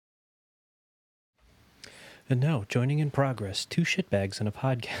And now, joining in progress, 2 shitbags and a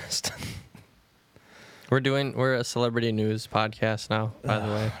podcast. We're a celebrity news podcast now, by the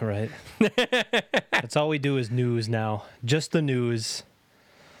way. Right. That's all we do is news now. Just the news.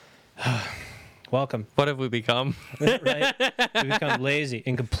 Welcome. What have we become? Right? We become lazy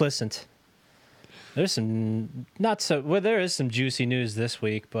and complicit. There's some there is some juicy news this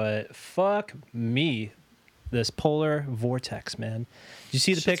week, but fuck me. This polar vortex, man. Did you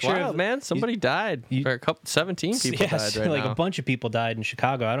see the picture? Wild, man. Somebody died. Or 17 people died right like now. a bunch of people died in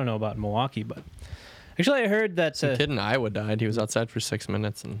Chicago. I don't know about Milwaukee, but actually I heard that Some kid in Iowa died. He was outside for 6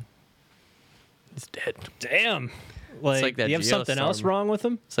 minutes and he's dead. Damn. Like that do you have something else wrong with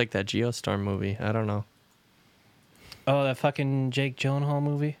him? It's like that Geostorm movie. I don't know. Oh, that fucking Jake Gyllenhaal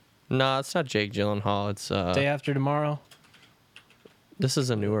movie? No, it's not Jake Gyllenhaal. It's Day After Tomorrow? This is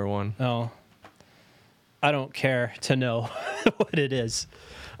a newer one. Oh. I don't care to know what it is.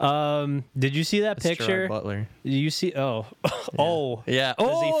 Did you see that It's picture? Gerard Butler. You see? Oh. Oh. Yeah.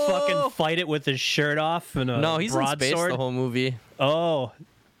 Does he fucking fight it with his shirt off and a No, he's in space broadsword? the whole movie. Oh.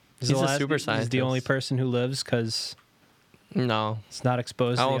 He's a super He's scientist. the only person who lives because No. it's not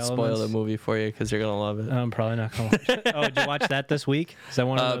exposed I to the won't spoil elements. the movie for you because you're going to love it. I'm probably not going to watch it. Oh, did you watch that this week? Is that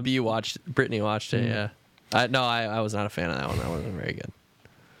one of the... Brittany watched it, yeah. I was not a fan of that one. That wasn't very good.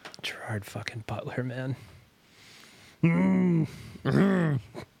 Gerard fucking Butler, man.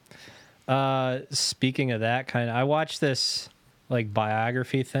 Speaking of that kind of, I watched this like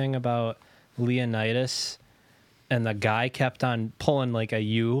biography thing about Leonidas, and the guy kept on pulling like a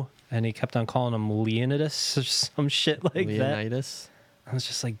U, and he kept on calling him Leonidas or some shit like Leonidas? that. I was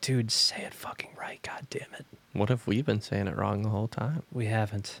just like, dude, say it fucking right, god damn it. What if we've been saying it wrong the whole time? We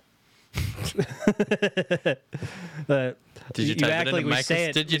haven't. Did you type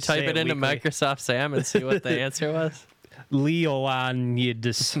it into Microsoft Sam and see what the answer was?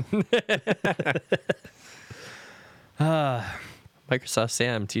 Leonidas. Microsoft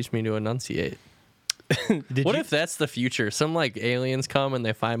Sam, teach me to enunciate. What if that's the future? Some like aliens come and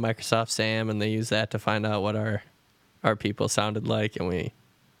they find Microsoft Sam and they use that to find out what our people sounded like, and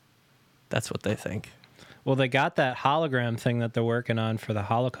that's what they think. Well, they got that hologram thing that they're working on for the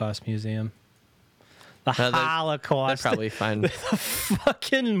Holocaust Museum. The Holocaust. They'd probably find the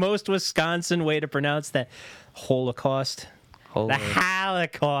fucking most Wisconsin way to pronounce that. Holocaust. The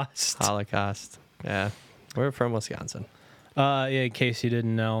Holocaust. Holocaust. Yeah. We're from Wisconsin. Yeah, in case you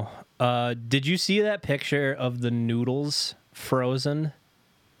didn't know. Did you see that picture of the noodles frozen?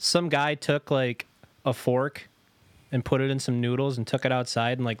 Some guy took like a fork and put it in some noodles and took it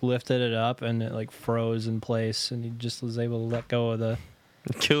outside and like lifted it up and it like froze in place, and he just was able to let go of the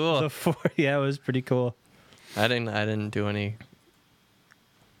cool. Yeah, it was pretty cool. I didn't do any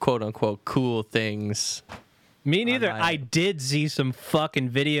quote unquote cool things. Me neither. I did see some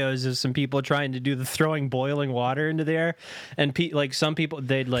fucking videos of some people trying to do the throwing boiling water into the air, and like some people,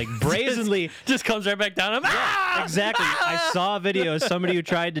 they'd like brazenly just comes right back down. Exactly. I saw a video of somebody who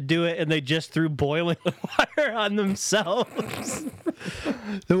tried to do it, and they just threw boiling water on themselves.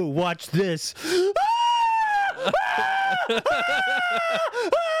 Ooh, watch this.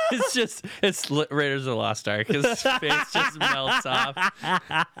 It's Raiders of the Lost Ark. His face just melts off.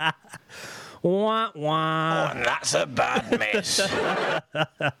 Wah, wah. Oh, that's a bad miss.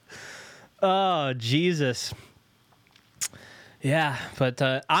 Oh, Jesus. Yeah, but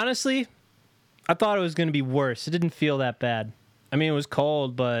honestly, I thought it was going to be worse. It didn't feel that bad. I mean, it was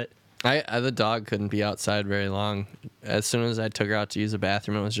cold, but... The dog couldn't be outside very long. As soon as I took her out to use the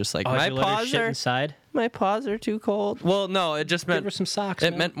bathroom, it was just like, my paws are too cold. Well, no, it just meant... Give her some socks,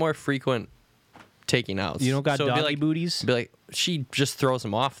 It meant more frequent taking outs. You don't got doggy booties? Be like, she just throws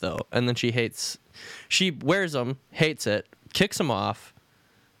them off, though. And then she wears them, hates it, kicks them off,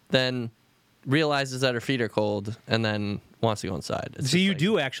 then realizes that her feet are cold, and then wants to go inside. So you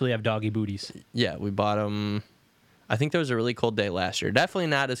do actually have doggy booties? Yeah, we bought them. I think there was a really cold day last year. Definitely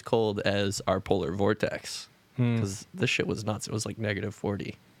not as cold as our polar vortex, because this shit was nuts. It was like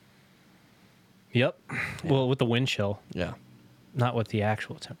 -40. Yep. Yeah. Well, with the wind chill. Yeah. Not with the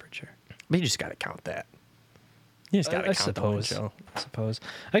actual temperature. But you just got to count that. You just got to count the wind chill. I suppose.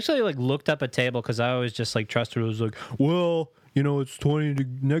 I actually like looked up a table because I always just like trusted it was like, well, you know, it's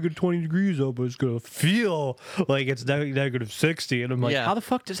negative 20 degrees up, but it's going to feel like it's negative 60. And I'm like, how the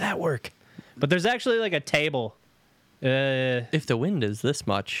fuck does that work? But there's actually like a table. If the wind is this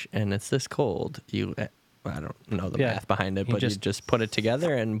much and it's this cold, I don't know the math behind it, but you just put it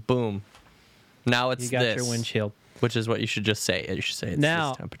together and boom. Now it's you got your windshield. Which is what you should just say. You should say it's now,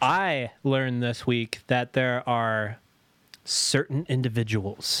 this temperature. I learned this week that there are certain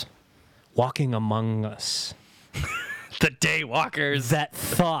individuals walking among us. The daywalkers. That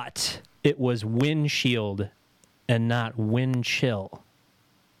thought it was windshield and not wind chill.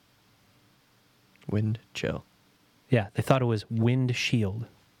 Wind chill. Yeah, they thought it was windshield.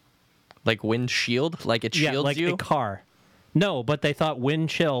 Like windshield? Like it shields yeah, like you? a car. No, but they thought wind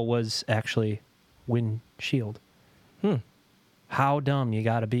chill was actually windshield. How dumb you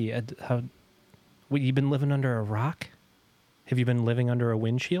gotta be. You been living under a rock? Have you been living under a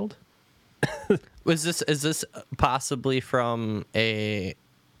windshield? Is this possibly from a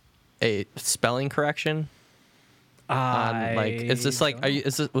spelling correction? Is this like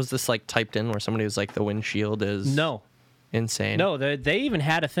was this like typed in where somebody was like the windshield is No. insane? No, they even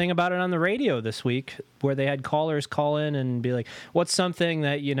had a thing about it on the radio this week where they had callers call in and be like, what's something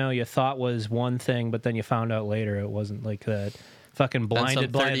that, you thought was one thing, but then you found out later it wasn't, like that fucking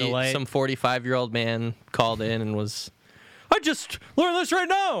blinded by the light. Some 45-year-old man called in and was, I just learned this right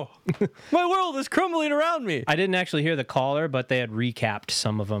now. My world is crumbling around me. I didn't actually hear the caller, but they had recapped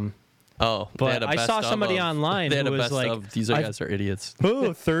some of them. Oh, but I saw somebody online who was like, these guys are idiots.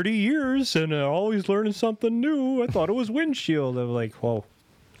 30 years and always learning something new. I thought it was windshield. I'm like, whoa.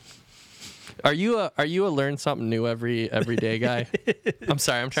 Are you a learn something new every day guy? I'm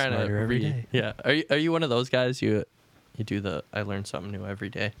sorry, I'm trying Smarter to every read. day. Yeah. Are you one of those guys? You do the I learn something new every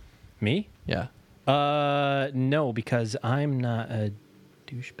day? Me? Yeah. No, because I'm not a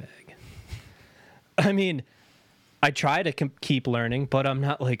douchebag. I mean, I try to keep learning, but I'm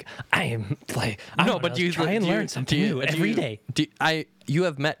not like I am. Like no, but do you try and learn something new every day? You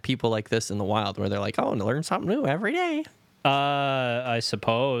have met people like this in the wild where they're like, oh, and learn something new every day. I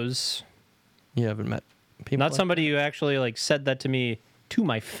suppose. You haven't met people. Not like somebody who actually like said that to me to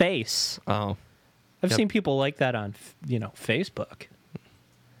my face. Oh, I've seen people like that on Facebook.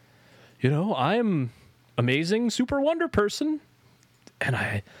 I'm amazing, super wonder person, and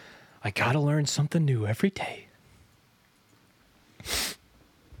I gotta learn something new every day.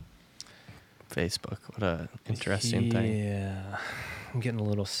 Facebook, what a interesting thing. Yeah, I'm getting a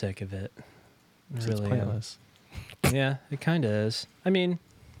little sick of it. It's Really, pointless. yeah, it kind of is. I mean,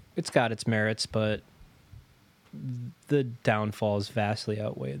 it's got its merits, but the downfalls vastly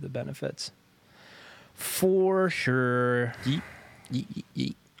outweigh the benefits. For sure. Yeet, yeet, yeet,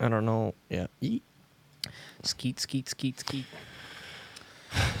 yeet. I don't know. Yeah. Yeet. Skeet, skeet, skeet, skeet.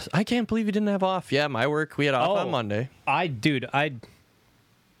 I can't believe you didn't have off. Yeah, my work, we had off on Monday. I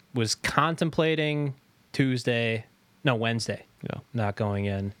was contemplating Wednesday, not going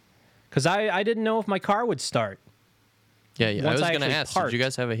in. Because I didn't know if my car would start. Yeah. I Once was I going to actually ask, parked. did you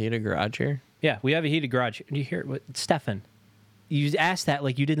guys have a heated garage here? Yeah, we have a heated garage. Do you hear what, Stefan? You asked that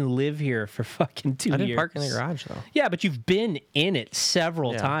like you didn't live here for fucking 2 years. I didn't park in the garage, though. Yeah, but you've been in it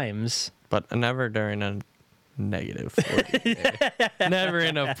several times. But never during a negative 40 day. Never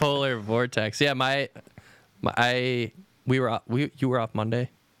in a polar vortex. Yeah, you were off Monday?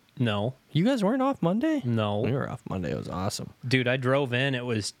 No. You guys weren't off Monday? No. We were off Monday. It was awesome. Dude, I drove in. It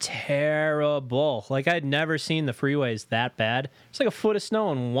was terrible. Like, I'd never seen the freeways that bad. It's like a foot of snow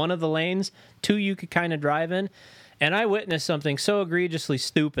in one of the lanes. 2 you could kind of drive in. And I witnessed something so egregiously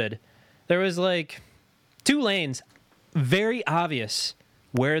stupid. There was like 2 lanes, very obvious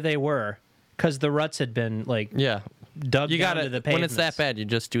where they were, because the ruts had been like dug down to the pavements. When it's that bad, you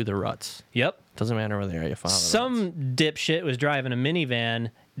just do the ruts. Yep. Doesn't matter where they are, you follow the ruts. Some dipshit was driving a minivan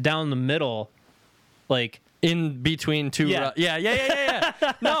down the middle, like in between 2 ruts. Yeah.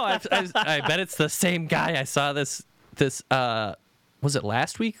 No, I bet it's the same guy. I saw this was it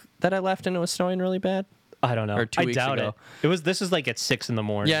last week that I left and it was snowing really bad? I don't know. Or 2 weeks doubt ago. This is like at 6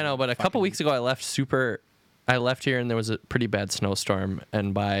 a.m. Yeah, no, but a couple weeks ago I left here and there was a pretty bad snowstorm,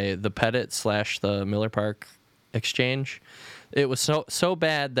 and by the Pettit / the Miller Park exchange, it was so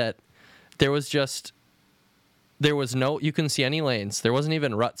bad that there was no, you couldn't see any lanes. There wasn't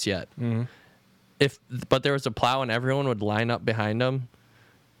even ruts yet. Mm-hmm. But there was a plow and everyone would line up behind him,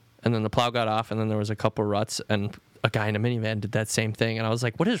 and then the plow got off and then there was a couple ruts and a guy in a minivan did that same thing, and I was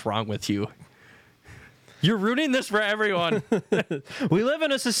like, what is wrong with you? You're ruining this for everyone. We live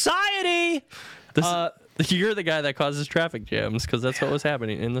in a society. You're the guy that causes traffic jams, because that's what was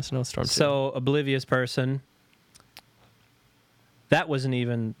happening in the snowstorm. So, oblivious person. That wasn't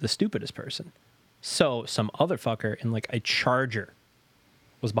even the stupidest person. So, some other fucker in like a Charger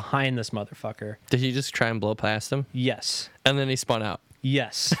was behind this motherfucker. Did he just try and blow past him? Yes. And then he spun out.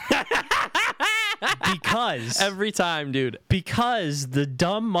 Yes. Because every time, dude. Because the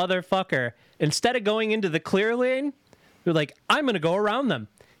dumb motherfucker, instead of going into the clear lane, you're like, I'm going to go around them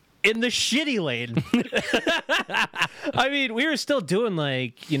in the shitty lane. I mean, we were still doing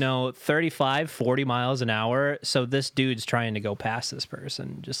like, 35, 40 miles an hour. So this dude's trying to go past this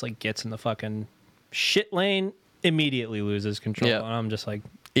person, just like gets in the fucking shit lane, immediately loses control. Yep. And I'm just like,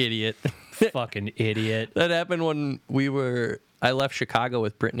 Idiot. Fucking idiot. That happened when I left Chicago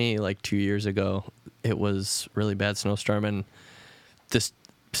with Brittany like 2 years ago. It was really bad snowstorm, and this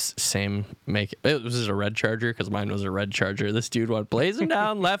same it was a red Charger because mine was a red Charger. This dude went blazing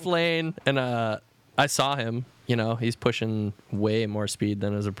down left lane, and I saw him. You know, he's pushing way more speed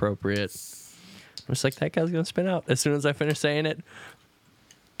than is appropriate. I was like, that guy's gonna spin out. As soon as I finished saying it,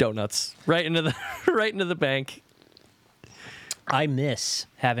 donuts right into the bank. I miss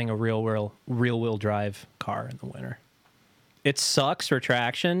having a real wheel drive car in the winter. It sucks for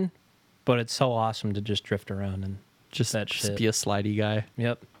traction, but it's so awesome to just drift around and Just shit. be a slidey guy.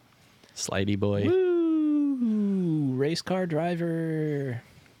 Yep. Slidey boy. Woo! Race car driver.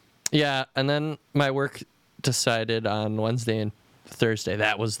 Yeah, and then my work decided on Wednesday and Thursday,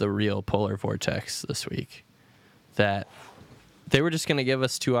 that was the real polar vortex this week, that they were just going to give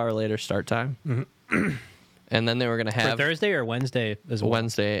us 2 hour later start time. Mm-hmm. And then they were going to have For Thursday or Wednesday as well?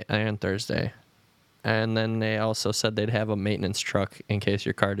 Wednesday and Thursday. And then they also said they'd have a maintenance truck in case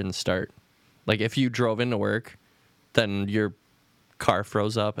your car didn't start. Like if you drove into work, then your car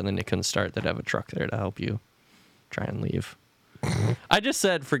froze up and then it couldn't start, they'd have a truck there to help you try and leave. I just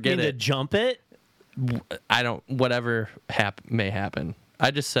said, forget to it. jump it? I don't, whatever may happen.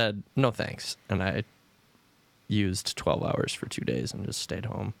 I just said, no thanks. And I used 12 hours for 2 days and just stayed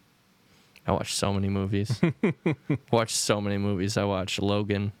home. I watched so many movies. I watched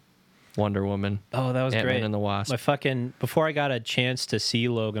Logan, Wonder Woman. Oh, that was Ant-Man great. and the Wasp. Before I got a chance to see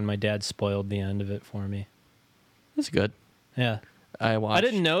Logan, my dad spoiled the end of it for me. That's good. Yeah. I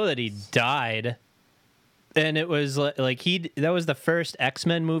didn't know that he died. And it was like that was the first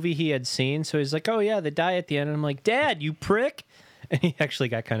X-Men movie he had seen. So he's like, oh, yeah, they die at the end. And I'm like, Dad, you prick. And he actually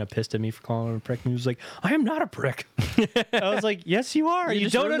got kind of pissed at me for calling him a prick. And he was like, I am not a prick. I was like, yes, you are. You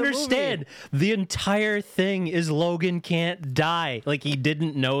just don't ruined the understand. The entire thing is Logan can't die. Like, he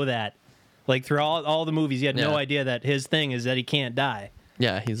didn't know that. Like, through all the movies, he had no Yeah. idea that his thing is that he can't die.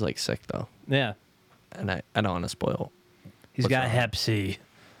 Yeah, he's like sick though. Yeah. And I don't want to spoil. He's What's got wrong? Hep C.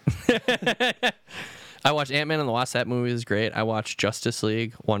 I watched Ant-Man and the Wasp. That movie is great. I watched Justice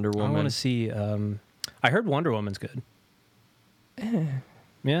League, Wonder I Woman. want to see. I heard Wonder Woman's good.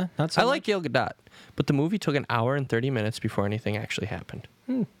 Yeah, not so I like Gal Gadot, but the movie took an hour and 30 minutes before anything actually happened.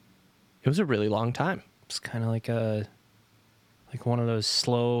 It was a really long time. It's kind of like one of those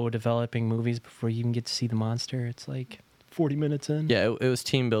slow developing movies before you even get to see the monster. It's like 40 minutes in. Yeah, it was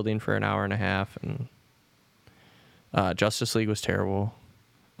team building for an hour and a half, and Justice League was terrible.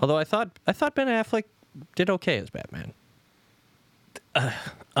 Although I thought Ben Affleck did okay as Batman.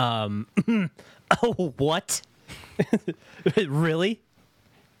 Oh, what? Really?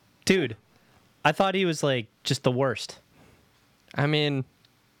 Dude, I thought he was like just the worst. I mean,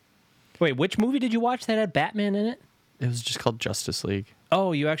 Wait, which movie did you watch that had Batman in it? it was just called Justice League.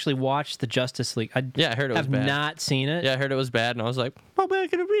 Oh, you actually watched the Justice League. I Yeah, I heard it was have bad. not seen it. Yeah, I heard it was bad, and I was like, how bad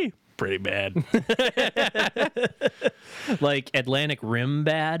can it be? Pretty bad. Like Atlantic Rim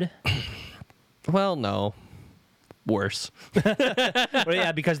bad. Well, no. Worse. Well,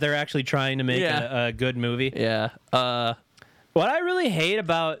 yeah, because they're actually trying to make Yeah. a good movie. Yeah. What I really hate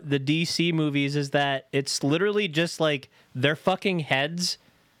about the DC movies is that it's literally just like their fucking heads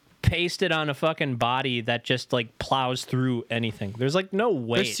pasted on a fucking body that just like plows through anything. There's like no Their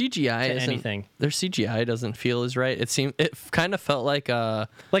weight CGI to isn't, anything. Their CGI doesn't feel as right. It kind of felt like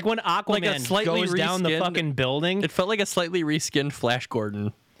Like when Aquaman slightly goes down the reskinned- fucking building. it felt like a slightly reskinned Flash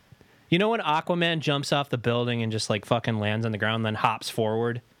Gordon. You know when Aquaman jumps off the building and just like fucking lands on the ground and then hops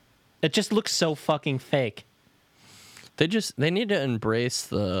forward? It just looks so fucking fake. They need to embrace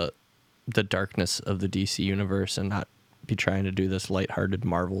the darkness of the DC universe and not be trying to do this lighthearted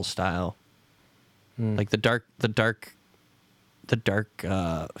Marvel style. Like the dark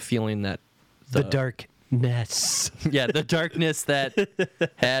feeling that The darkness. yeah, the darkness that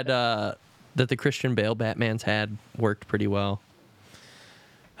had that the Christian Bale Batmans had worked pretty well.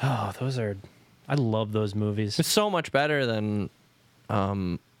 Oh, I love those movies. It's so much better than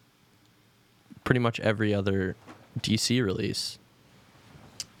pretty much every other DC release.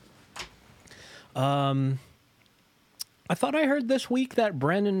 I thought I heard this week that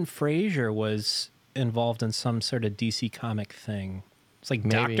Brendan Fraser was involved in some sort of DC comic thing. It's like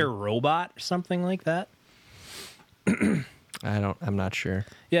Maybe. Dr. Robot or something like that. I'm not sure.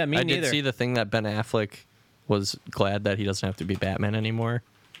 Yeah, me I neither. did see the thing that Ben Affleck was glad that he doesn't have to be Batman anymore,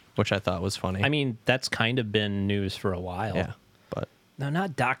 which I thought was funny. I mean, that's kind of been news for a while. yeah, but No,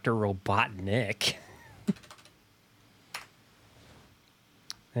 not Dr. Robotnik.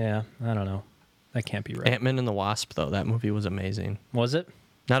 Yeah, I don't know. That can't be right. Ant-Man and the Wasp, though, that movie was amazing. Was it?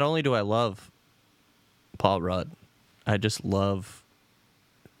 Not only do I love Paul Rudd, I just love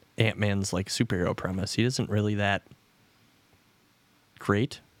Batman's like superhero premise. He isn't really that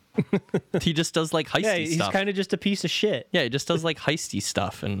great. He just does like heisty Yeah, he's stuff. kind of just a piece of shit. Yeah, he just does like heisty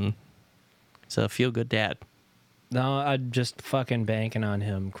stuff, and he's a feel-good dad. No, I'm just fucking banking on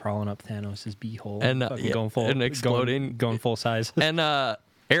him crawling up Thanos' beehole And, fucking yeah, going full and exploding. going full size. And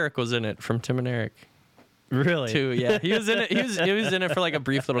Eric was in it from Tim and Eric Really? too. Yeah, he was in it. He was in it for like a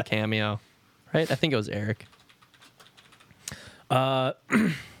brief little cameo, right? I think it was Eric.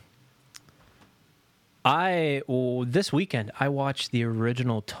 This weekend I watched the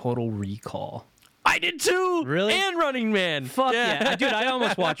original Total Recall. I did too. Really? And Running Man. Fuck yeah. Dude, I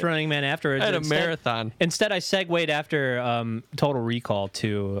almost watched Running Man afterwards. I had a marathon. Instead, I segued after Total Recall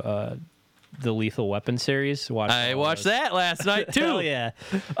to the Lethal Weapon series. I watched that last night too. Hell yeah.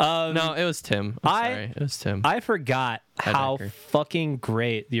 No, it was Tim. Sorry, it was Tim. I forgot how Heidecker. fucking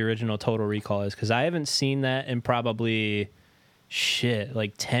great the original Total Recall is because I haven't seen that in probably,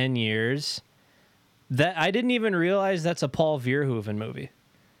 like 10 years. That I didn't even realize that's a Paul Verhoeven movie.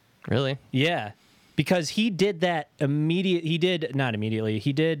 Really? Yeah. Because he did that He did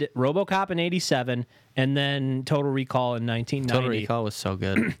RoboCop in 87 and then Total Recall in 1990. Total Recall was so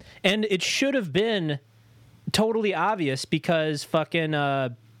good. And it should have been totally obvious because fucking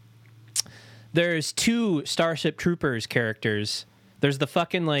there's two Starship Troopers characters. There's the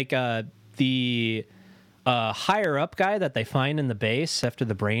fucking the higher up guy that they find in the base after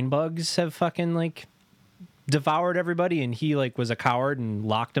the brain bugs have fucking like devoured everybody, and he like was a coward and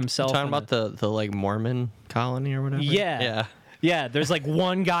locked himself. Talking about the like Mormon colony or whatever. Yeah. There's like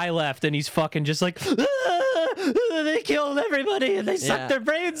one guy left, and he's fucking just like, they killed everybody and they sucked their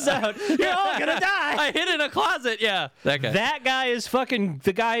brains out. You're all gonna die. I hid in a closet. Yeah, that guy. That guy is fucking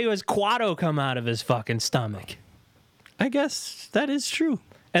the guy who has Quado come out of his fucking stomach. I guess that is true.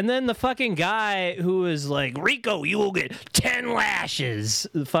 And then the fucking guy who is like, Rico, you will get 10 lashes.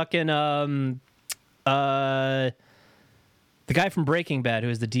 The fucking the guy from Breaking Bad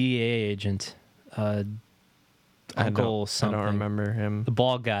who is the DEA agent. Uncle something. I don't remember him. The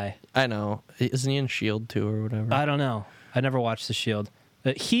bald guy. I know. Isn't he in S.H.I.E.L.D. too or whatever? I don't know. I never watched The Shield.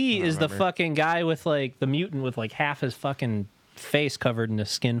 He is the fucking guy with like the mutant with like half his fucking face covered in a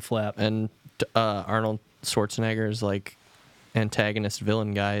skin flap. And Arnold Schwarzenegger's like antagonist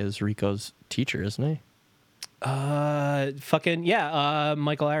villain guy is Rico's teacher, isn't he?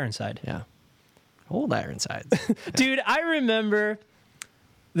 Michael Ironside. Yeah. Old Ironsides. Dude, I remember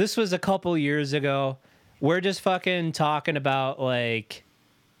this was a couple years ago. We're just fucking talking about like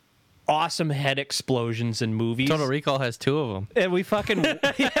awesome head explosions in movies. Total Recall has 2 of them. And we fucking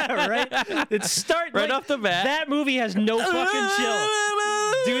yeah, right. It's right off the bat. That movie has no fucking chill.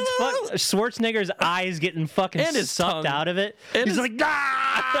 Dude's Schwarzenegger's eyes getting fucking and his sucked tongue. out of it. And He's like,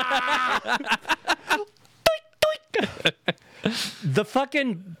 ah! The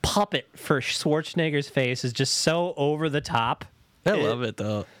fucking puppet for Schwarzenegger's face is just so over the top. I love it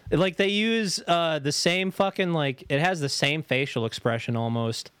though. Like they use the same fucking like it has the same facial expression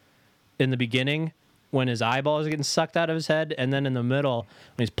almost in the beginning when his eyeball is getting sucked out of his head, and then in the middle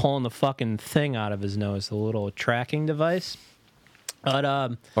when he's pulling the fucking thing out of his nose, the little tracking device.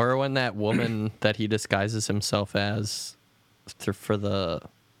 But or when that woman that he disguises himself as for the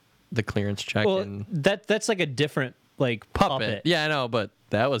clearance check and that's like a different like puppet. Yeah, I know, but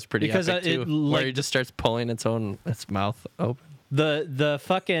that was pretty Because epic too. Where he just starts pulling its mouth open. The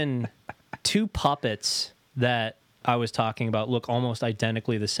fucking 2 puppets that I was talking about look almost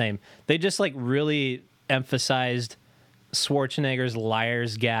identically the same. They just like really emphasized Schwarzenegger's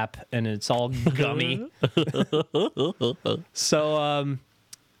liar's gap, and it's all gummy. So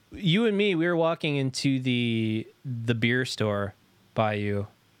you and me, we were walking into the beer store by you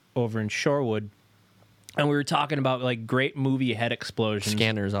over in Shorewood, and we were talking about like great movie head explosions.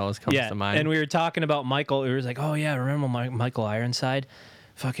 Scanners always comes to mind. And we were talking about Michael. We were like, oh yeah, remember Michael Ironside?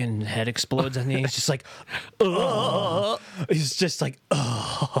 Fucking head explodes, and he's just like, ugh. He's just like,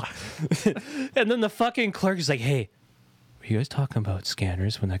 ugh. And then the fucking clerk is like, hey, were you guys talking about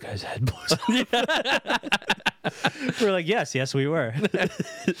Scanners when that guy's head blows up? We're like, yes, we were.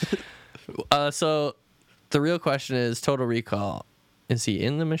 So the real question is Total Recall. Is he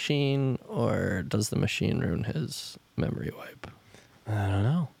in the machine, or does the machine ruin his memory wipe? I don't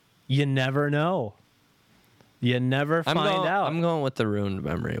know. You never know. You never find out. I'm going with the ruined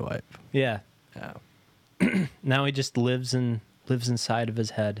memory wipe. Yeah. Yeah. Now he just lives inside of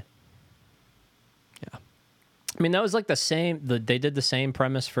his head. Yeah. I mean, that was like the same. They did the same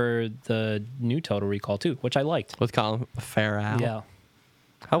premise for the new Total Recall too, which I liked. With Colin Farrell. Yeah.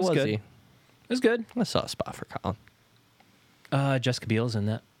 How was was good. he? It was good. I saw a spot for Colin. Jessica Biel's in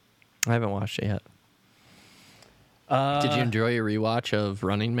that. I haven't watched it yet. Did you enjoy your rewatch of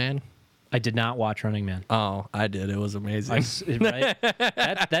Running Man? I did not watch Running Man. Oh, I did. It was amazing. Right?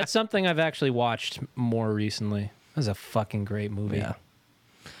 That's something I've actually watched more recently. That was a fucking great movie. Yeah.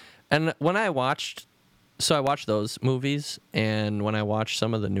 And when I watched those movies, and when I watched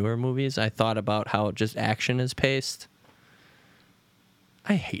some of the newer movies, I thought about how just action is paced.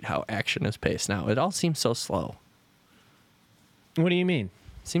 I hate how action is paced now. It all seems so slow. What do you mean?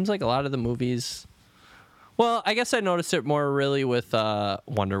 Seems like a lot of the movies... Well, I guess I noticed it more really with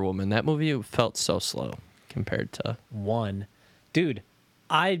Wonder Woman. That movie felt so slow compared to... Dude,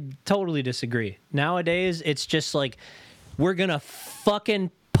 I totally disagree. Nowadays, it's just like, we're going to fucking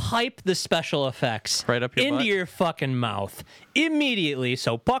pipe the special effects right up your into butt. your fucking mouth immediately.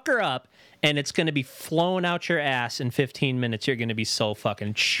 So pucker up, and it's going to be flowing out your ass in 15 minutes. You're going to be so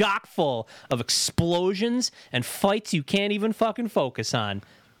fucking chock full of explosions and fights you can't even fucking focus on.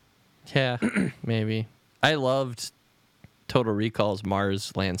 Yeah, maybe. I loved Total Recall's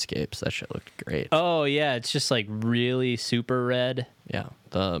Mars landscapes. That shit looked great. Oh, yeah. It's just like really super red. Yeah,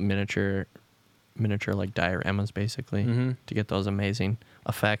 the miniature like dioramas basically to get those amazing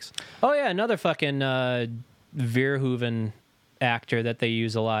effects. Oh, yeah. Another fucking Verhoeven actor that they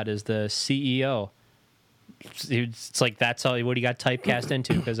use a lot is the CEO. It's like that's all what he got typecast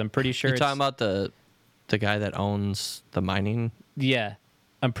into, because I'm pretty sure You're talking about the guy that owns the mining? Yeah.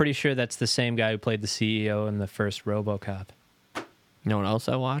 I'm pretty sure that's the same guy who played the CEO in the first RoboCop. You know what else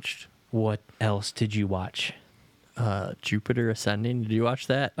I watched? What else did you watch? Jupiter Ascending. Did you watch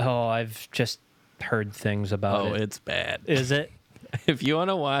that? Oh, I've just heard things about it. Oh, it's bad. Is it? If you want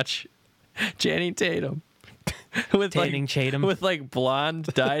to watch Channing Tatum with with like blonde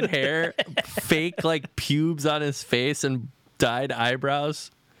dyed hair, fake like pubes on his face and dyed eyebrows,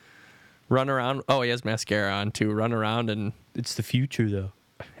 run around. Oh, he has mascara on too. Run around and It's the future, though.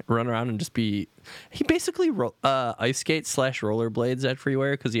 Run around and just be. He basically ice skates / rollerblades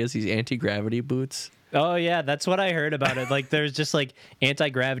everywhere because he has these anti-gravity boots. Oh, yeah, that's what I heard about it. Like, there's just, like,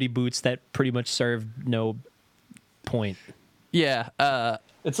 anti-gravity boots that pretty much serve no point. Yeah.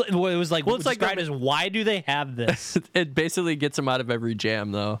 It was like, it's like described as, why do they have this? It basically gets him out of every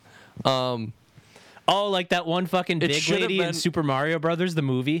jam, though. Oh, like that one fucking big lady in Super Mario Brothers, the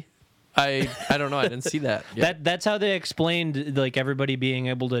movie? I don't know. I didn't see that. That's how they explained, like, everybody being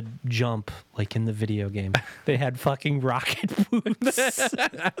able to jump, like in the video game. They had fucking rocket boots.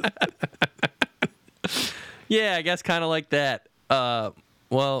 Yeah, I guess kind of like that.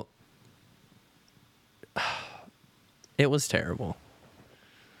 Well, it was terrible.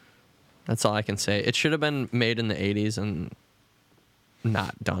 That's all I can say. It should have been made in the 80s and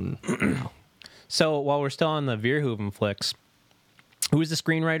not done now. So while we're still on the Verhoeven flicks, who is the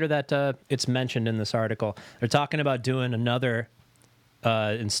screenwriter that it's mentioned in this article? They're talking about doing another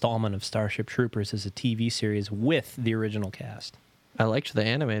installment of Starship Troopers as a TV series with the original cast. I liked the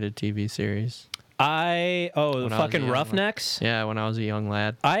animated TV series. The fucking Roughnecks? Yeah, when I was a young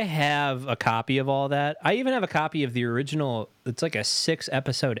lad. I have a copy of all that. I even have a copy of the original, it's like a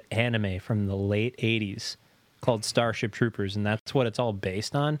 6-episode anime from the late 80s called Starship Troopers, and that's what it's all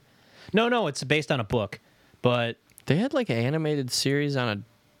based on. No, it's based on a book, but... They had like an animated series on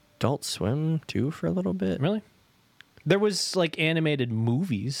Adult Swim, too, for a little bit. Really? There was like animated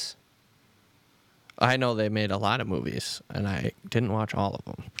movies. I know they made a lot of movies, and I didn't watch all of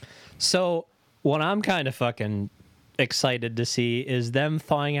them. So... what I'm kind of fucking excited to see is them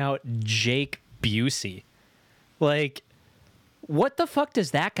thawing out Jake Busey. Like, what the fuck does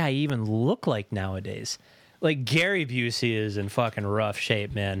that guy even look like nowadays? Like, Gary Busey is in fucking rough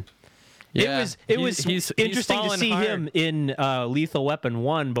shape, man. Yeah, it was he's interesting to see hard. him in Lethal Weapon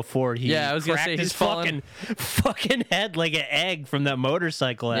 1 before he cracked his fucking head like an egg from that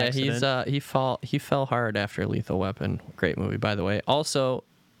motorcycle accident. Yeah, he fell hard after Lethal Weapon. Great movie, by the way. Also,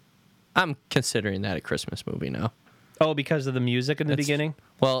 I'm considering that a Christmas movie now. Oh, because of the music in the beginning?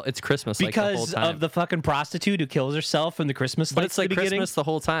 Well, it's Christmas because like the whole time. Of the fucking prostitute who kills herself in the Christmas lights. But it's like at the beginning? Christmas the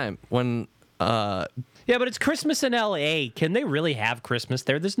whole time. When yeah, but it's Christmas in L.A. Can they really have Christmas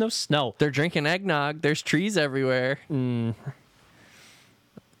there? There's no snow. They're drinking eggnog. There's trees everywhere.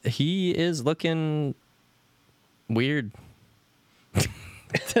 He is looking weird.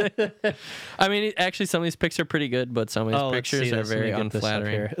 I mean, actually, some of these pics are pretty good, but some of these pictures are very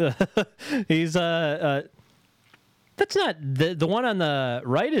unflattering. He's that's not the one on the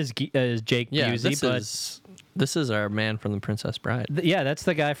right is Jake Busey, this is our man from The Princess Bride. Yeah, that's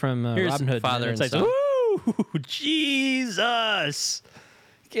the guy from Robin Hood. Father and son. Ooh, Jesus,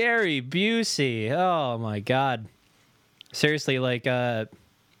 Gary Busey. Oh my God, seriously, like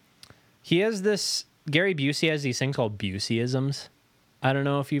he has this. Gary Busey has these things called Buseyisms. I don't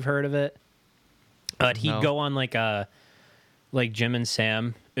know if you've heard of it, but he'd go on like Jim and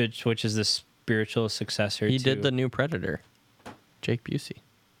Sam which is the spiritual successor. He to... did the new Predator, Jake Busey.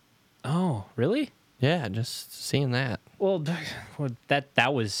 Oh, really? Yeah, just seeing that. Well,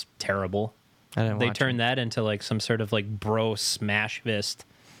 that was terrible. I didn't They watch turned that into like some sort of like bro smash fist,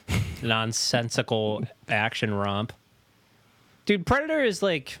 nonsensical action romp. Dude, Predator is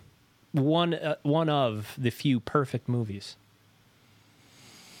like one of the few perfect movies.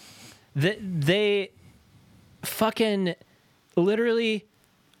 They fucking literally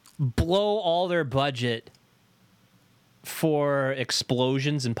blow all their budget for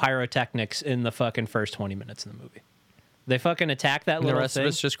explosions and pyrotechnics in the fucking first 20 minutes of the movie. They fucking attack that And little the rest thing. of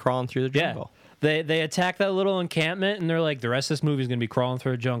it's just crawling through the jungle. They attack that little encampment, and they're like, the rest of this movie is going to be crawling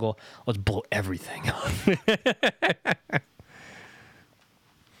through a jungle. Let's blow everything up.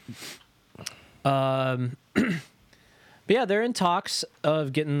 But yeah, they're in talks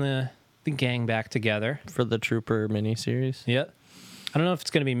of getting the gang back together. For the Trooper miniseries. Yeah. I don't know if it's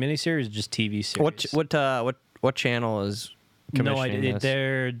going to be miniseries or just TV series. What channel is No commissioning idea. this?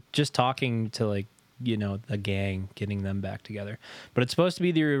 They're just talking to like, the gang, getting them back together. But it's supposed to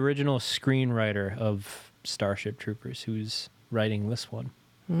be the original screenwriter of Starship Troopers who's writing this one.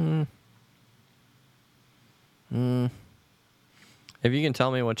 If you can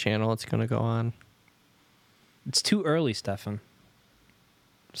tell me what channel it's going to go on. It's too early, Stefan.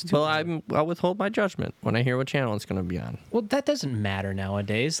 Well, I'll withhold my judgment when I hear what channel it's going to be on. Well, that doesn't matter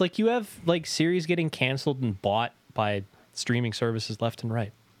nowadays. Like, you have like series getting canceled and bought by streaming services left and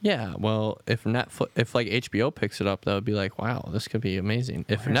right. Yeah, well, if like HBO picks it up, that would be like, wow, this could be amazing.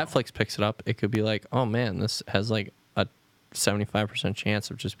 If Netflix picks it up, it could be like, oh man, this has like a 75% chance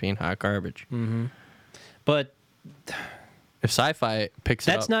of just being hot garbage. Mm-hmm. But if Sci-Fi picks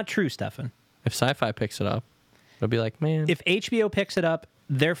it up, that's not true, Stefan. If Sci-Fi picks it up, it'll be like, man. If HBO picks it up,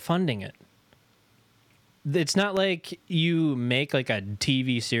 they're funding it. It's not like you make like a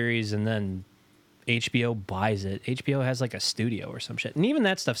TV series and then HBO buys it. HBO has like a studio or some shit. And even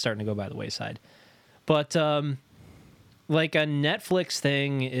that stuff's starting to go by the wayside. But like a Netflix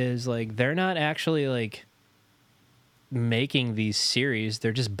thing is like they're not actually like making these series.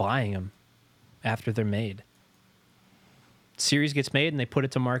 They're just buying them after they're made. Series gets made and they put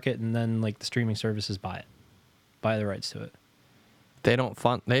it to market, and then like the streaming services buy the rights to it. They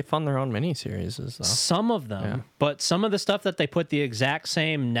fund their own miniseries though. Some of them, Yeah. but some of the stuff that they put the exact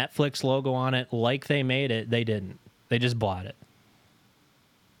same Netflix logo on it, like they made it, they didn't. They just bought it.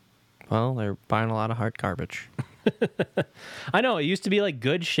 Well, they're buying a lot of hard garbage. I know, it used to be like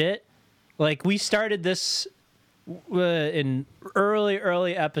good shit. Like we started this in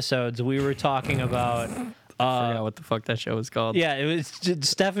early episodes. We were talking about. I forgot what the fuck that show was called. Yeah, it was.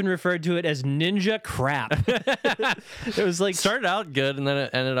 Stefan referred to it as ninja crap. It was like Started out good, and then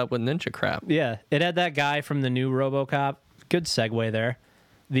it ended up with ninja crap. Yeah, it had that guy from the new RoboCop. Good segue there.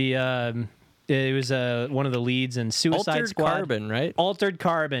 It was one of the leads in Suicide Altered Squad. Carbon, right? Altered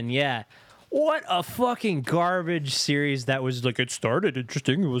Carbon, yeah. What a fucking garbage series that was. Like, it started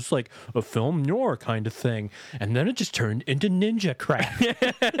interesting. It was like a film noir kind of thing, and then it just turned into ninja crap.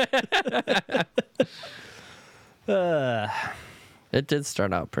 It did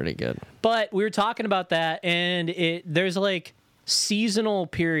start out pretty good. But we were talking about that, and there's like seasonal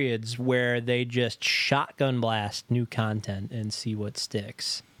periods where they just shotgun blast new content and see what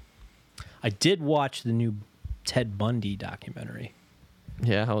sticks. I did watch the new Ted Bundy documentary.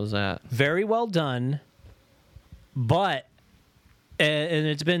 Yeah, how was that? Very well done, but and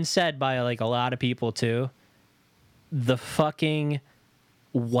it's been said by like a lot of people too, the fucking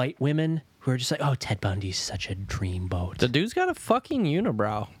white women who are just like, oh, Ted Bundy's such a dreamboat. The dude's got a fucking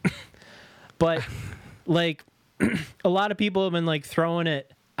unibrow. But like a lot of people have been like throwing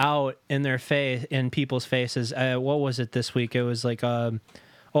it out in their face, in people's faces. What was it this week? It was like,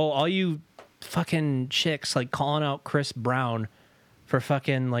 all you fucking chicks like calling out Chris Brown for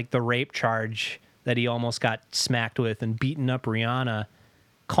fucking like the rape charge that he almost got smacked with and beating up Rihanna,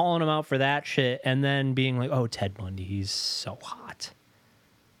 calling him out for that shit, and then being like, oh, Ted Bundy, he's so hot.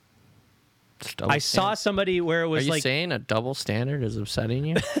 I saw somebody where it was Are you like, saying a double standard is upsetting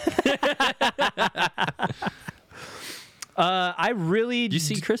you? I really. Did you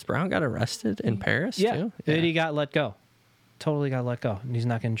see Chris Brown got arrested in Paris Yeah, too? and he got let go. Totally got let go, and he's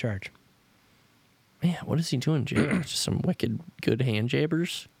not getting charged. Man, what does he do in jail? Just some wicked good hand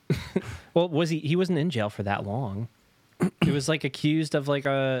jabbers? Well, he wasn't in jail for that long. He was like accused of like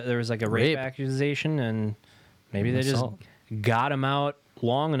there was like a rape accusation, and maybe they just got him out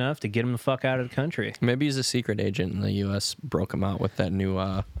long enough to get him the fuck out of the country. Maybe he's a secret agent and the U.S. broke him out with that new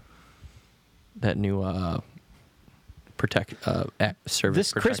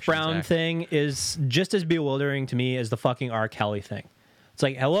service. This Chris Brown thing is just as bewildering to me as the fucking R. Kelly thing. It's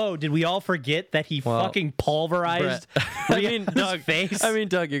like, hello, did we all forget that he fucking pulverized Rihanna's face? I mean,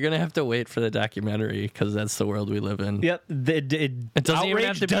 Doug, you're gonna have to wait for the documentary because that's the world we live in. Yep. It doesn't even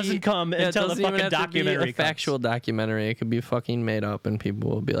have to doesn't come until the fucking documentary comes. Factual documentary. It could be fucking made up, and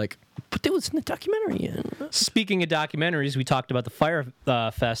people will be like, "But it was in the documentary." Speaking of documentaries, we talked about the Fire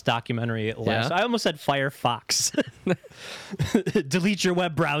Fest documentary last. I almost said Firefox. Delete your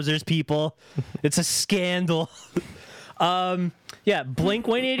web browsers, people. It's a scandal. Yeah,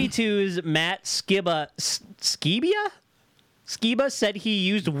 Blink-182's Matt Skiba said he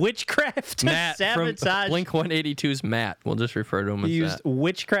used witchcraft to sabotage. Blink-182's Matt. We'll just refer to him as that. He used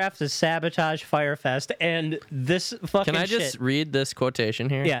witchcraft to sabotage Firefest, and this fucking Can I just read this quotation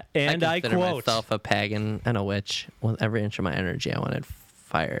here? Yeah, and I consider quote, myself a pagan and a witch. With every inch of my energy, I wanted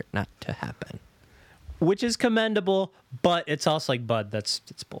fire not to happen. Which is commendable, but it's also like, bud, it's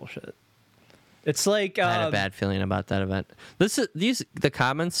bullshit. It's like I had a bad feeling about that event. The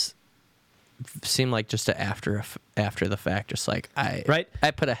comments seem like just after the fact, just like I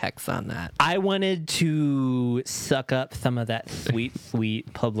put a hex on that. I wanted to suck up some of that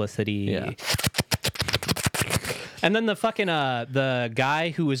sweet publicity. Yeah. And then the fucking the guy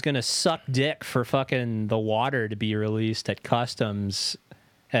who was gonna suck dick for fucking the water to be released at customs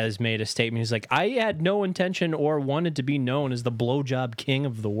has made a statement. He's like, I had no intention or wanted to be known as the blowjob king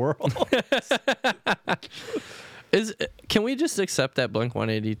of the world. Can we just accept that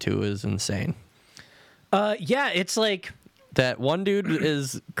Blink-182 is insane? Yeah, it's like that one dude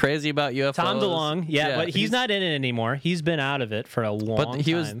is crazy about UFOs. Tom DeLonge, but he's not in it anymore. He's been out of it for a long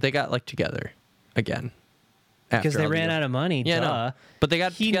time. They got like together again. Because they ran out of money. Yeah, no. But they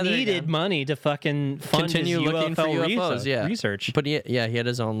got together. He needed money to fucking continue looking for UFOs. Research. But he had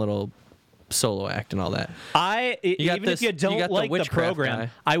his own little solo act and all that. Even if you don't like the program,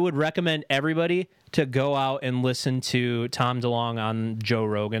 I would recommend everybody to go out and listen to Tom DeLonge on Joe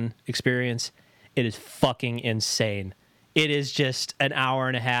Rogan Experience. It is fucking insane. It is just an hour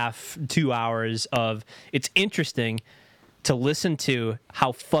and a half, 2 hours of. It's interesting to listen to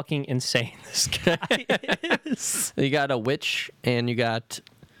how fucking insane this guy is. You got a witch, and you got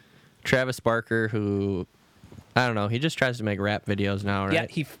Travis Barker, who, I don't know, he just tries to make rap videos now,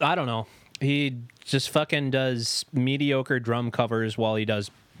 right? Yeah, I don't know. He just fucking does mediocre drum covers while he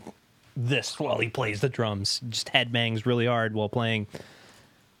does this, while he plays the drums. Just headbangs really hard while playing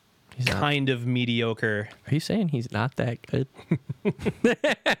kind of mediocre. Are you saying he's not that good?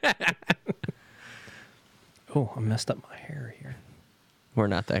 Oh, I messed up my hair here. We're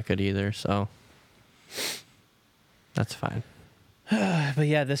not that good either, so that's fine. But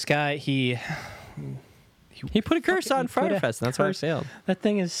yeah, this guy, he put a curse on Firefest. That's why I sailed. That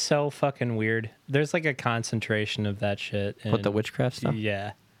thing is so fucking weird. There's like a concentration of that shit. What, the witchcraft stuff?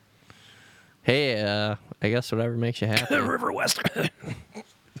 Yeah. Hey, I guess whatever makes you happy. River West.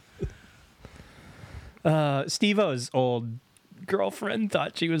 Steve-O's old girlfriend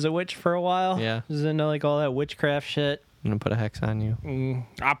thought she was a witch for a while. Yeah. Was into like all that witchcraft shit. I'm gonna put a hex on you.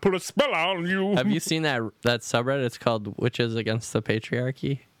 I put a spell on you. Have you seen that subreddit? It's called Witches Against the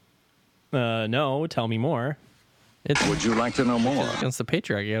Patriarchy. No, tell me more. Would you like to know more? Against the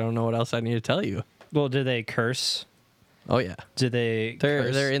patriarchy. I don't know what else I need to tell you. Well, do they curse? Oh yeah. Do they?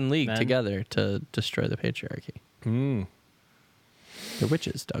 They're in league together to destroy the patriarchy. They're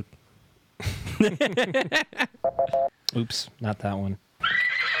witches, Doug. Oops, not that one.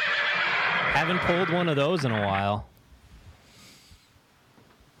 Haven't pulled one of those in a while.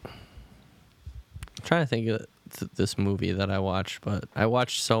 I'm trying to think of this movie that I watched, but I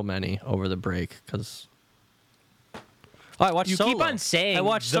watched so many over the break because. Oh, I watched Solo. You keep on saying I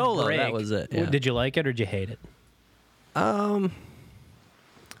watched Solo. Break. That was it. Yeah. Did you like it or did you hate it? I'm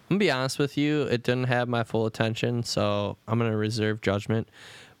gonna be honest with you. It didn't have my full attention, so I'm gonna reserve judgment.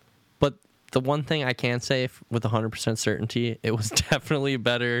 But the one thing I can say with 100% certainty, it was definitely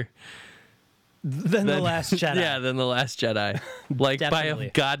better than The Last Jedi. Yeah, than The Last Jedi. Like by a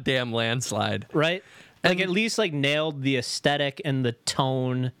goddamn landslide. Right? Like at least like nailed the aesthetic and the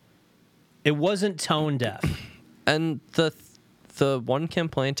tone. It wasn't tone deaf. And the one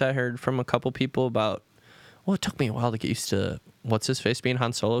complaint I heard from a couple people about, well, it took me a while to get used to what's his face being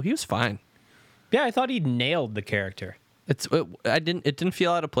Han Solo. He was fine. Yeah, I thought he nailed the character. It didn't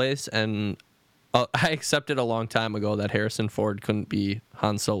feel out of place, and I accepted a long time ago that Harrison Ford couldn't be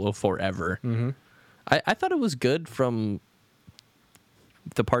Han Solo forever. Mm-hmm. I thought it was good from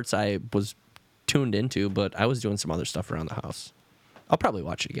the parts I was tuned into, but I was doing some other stuff around the house. I'll probably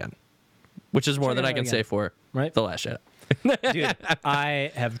watch it again, which is more than I can say for The Last Jedi. Dude,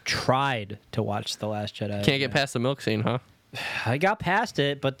 I have tried to watch The Last Jedi. Can't get past the milk scene, huh? I got past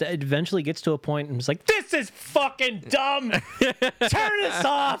it, but it eventually gets to a point and it's like, this is fucking dumb. Turn this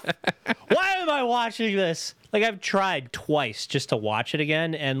off. Why am I watching this? Like, I've tried twice just to watch it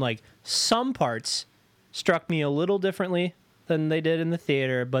again, and like some parts struck me a little differently than they did in the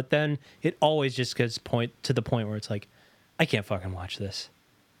theater, but then it always just gets to the point where it's like, I can't fucking watch this.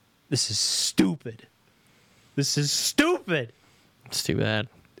 This is stupid. This is stupid. It's too bad.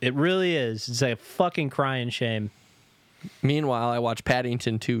 It really is. It's like a fucking crying shame. Meanwhile, I watched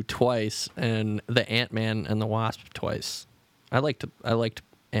Paddington 2 twice and the Ant-Man and the Wasp twice. I liked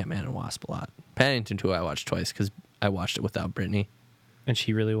Ant-Man and Wasp a lot. Paddington 2 I watched twice because I watched it without Brittany. And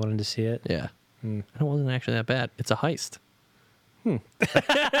she really wanted to see it? Yeah. And it wasn't actually that bad. It's a heist.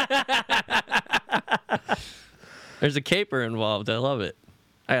 There's a caper involved. I love it.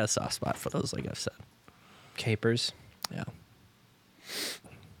 I got a soft spot for those, like I've said. Capers. Yeah.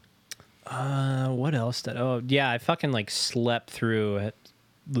 What else did... Oh, yeah, I fucking, like, slept through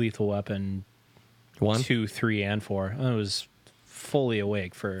Lethal Weapon 1? 2, 3, and 4. I was fully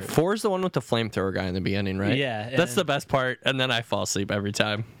awake for... 4 is the one with the flamethrower guy in the beginning, right? Yeah. That's the best part, and then I fall asleep every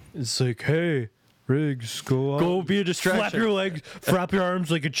time. It's like, hey, Riggs, go out. Go be a distraction. Flap your legs, flap your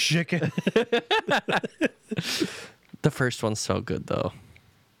arms like a chicken. The first one's so good, though.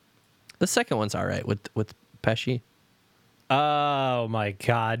 The second one's all right with Pesci. Oh, my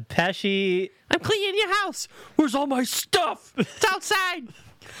God. Pesci... I'm cleaning your house. Where's all my stuff? It's outside.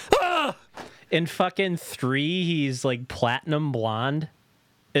 In fucking 3, he's, like, platinum blonde.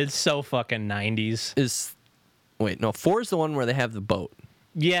 It's so fucking 90s. Wait, no, 4 is the one where they have the boat.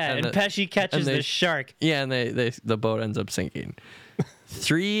 Yeah, and Pesci catches the this shark. Yeah, and the boat ends up sinking.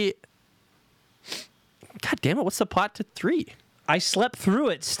 3... God damn it, what's the plot to 3? I slept through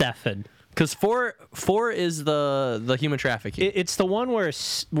it, Stefan. Because 4 is the human trafficking. It's the one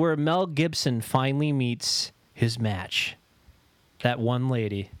where Mel Gibson finally meets his match. That one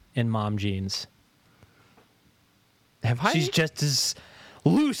lady in mom jeans. She's just as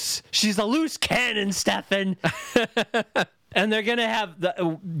loose. She's a loose cannon, Stefan. And they're going to have...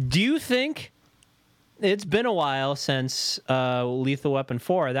 Do you think... It's been a while since Lethal Weapon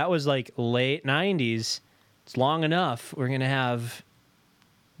 4. That was like late 90s. It's long enough. We're going to have...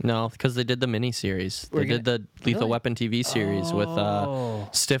 No, because they did the miniseries. They did the Lethal Weapon TV series with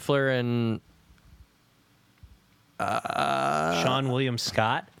Stifler and... Sean William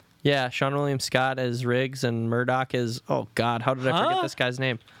Scott? Yeah, Sean William Scott as Riggs and Murdoch as... Oh, God, how did I forget this guy's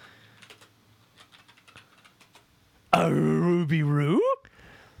name? Ruby Roo?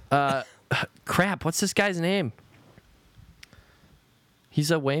 Crap, what's this guy's name?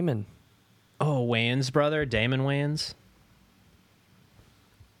 He's a Wayman. Oh, Wayans' brother, Damon Wayans.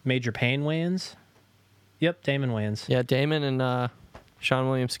 Major Payne Wayans. Yep, Damon Wayans. Yeah, Damon and Sean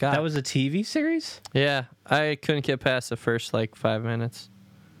William Scott. That was a TV series? Yeah, I couldn't get past the first, 5 minutes.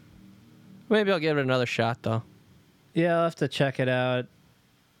 Maybe I'll give it another shot, though. Yeah, I'll have to check it out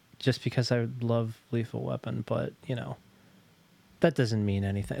just because I love Lethal Weapon, but, that doesn't mean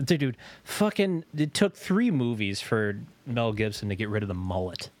anything. Dude, fucking, it took 3 movies for Mel Gibson to get rid of the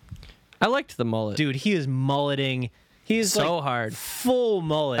mullet. I liked the mullet. Dude, he is mulleting. He is so hard. Full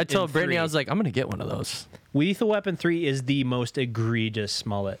mullet. I told Brittany, 3. I was like, I'm going to get one of those. Lethal Weapon 3 is the most egregious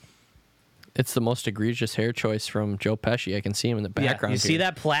mullet. It's the most egregious hair choice from Joe Pesci. I can see him in the background. You see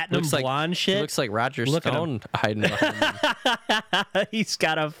that platinum blonde shit? He looks like Roger Stone hiding behind him. He's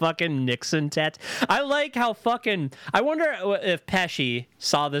got a fucking Nixon tat. I like how fucking... I wonder if Pesci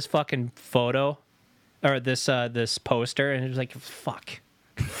saw this fucking photo or this poster and he was like, fuck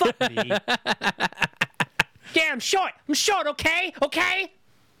me. Yeah, I'm short, okay?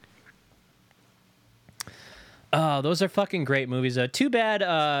 Oh, those are fucking great movies. Too bad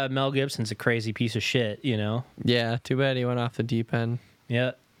Mel Gibson's a crazy piece of shit, Yeah, too bad he went off the deep end.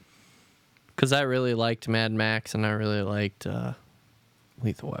 Yeah. Because I really liked Mad Max and I really liked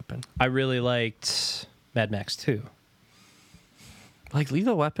Lethal Weapon. I really liked Mad Max 2.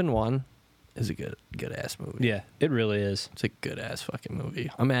 Lethal Weapon 1 is a good-ass movie. Yeah, it really is. It's a good-ass fucking movie.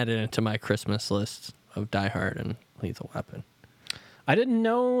 I'm adding it to my Christmas list of Die Hard and Lethal Weapon. I didn't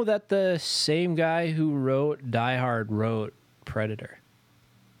know that the same guy who wrote Die Hard wrote Predator.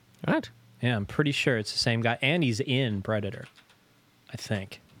 What? Yeah, I'm pretty sure it's the same guy. And he's in Predator, I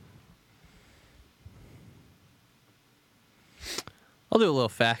think. I'll do a little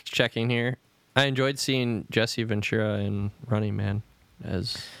fact-checking here. I enjoyed seeing Jesse Ventura in Running Man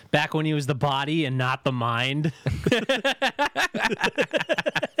as... Back when he was the body and not the mind.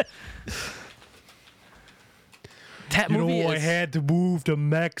 That movie I had to move to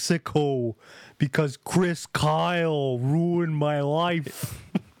Mexico because Chris Kyle ruined my life.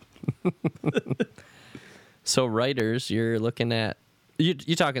 So writers, you're looking at you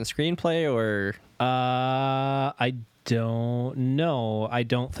talking screenplay or I don't know. I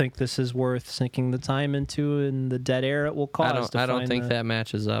don't think this is worth sinking the time into in the dead air it will cause. I don't think that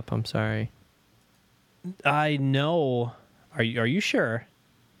matches up. I'm sorry. I know. Are you sure?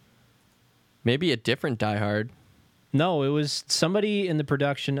 Maybe a different Die Hard. No, it was somebody in the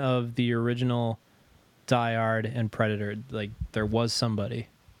production of the original Die Hard and Predator. Like, there was somebody.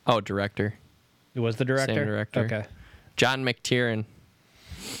 Oh, director. It was the director? Same director. Okay. John McTiernan.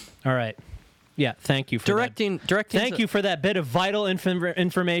 All right. Yeah, thank you for Directing. Thank you for that bit of vital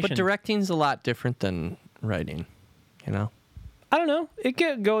information. But directing's a lot different than writing, you know? I don't know.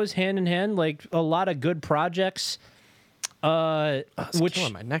 It goes hand in hand. Like, a lot of good projects, which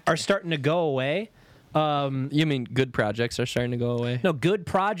killing my neck are today. starting to go away. You mean good projects are starting to go away? No, good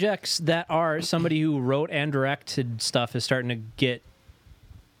projects that are somebody who wrote and directed stuff is starting to get,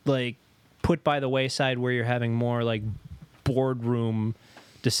 like, put by the wayside, where you're having more, like, boardroom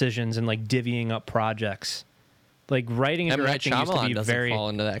decisions and, like, divvying up projects. Like, writing and M. Night directing used to Shyamalan be doesn't very... fall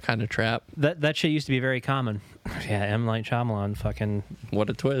into that kind of trap. That shit used to be very common. Yeah, M. Night Shyamalan, fucking...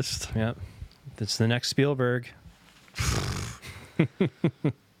 What a twist. Yep. That's the next Spielberg.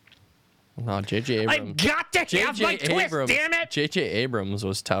 No, J.J. Abrams. got to have my twist, damn it! J.J. Abrams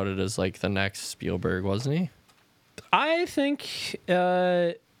was touted as like the next Spielberg, wasn't he? I think,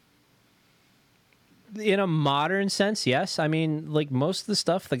 in a modern sense, yes. I mean, like, most of the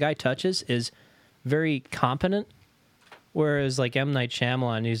stuff the guy touches is very competent. Whereas, like, M. Night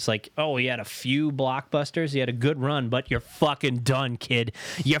Shyamalan, he's like, oh, he had a few blockbusters. He had a good run, but you're fucking done, kid.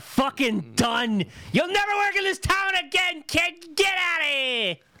 You're fucking done. You'll never work in this town again, kid. Get out of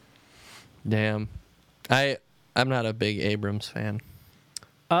here. Damn. I'm not a big Abrams fan.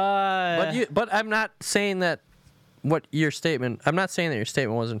 But I'm not saying that I'm not saying that your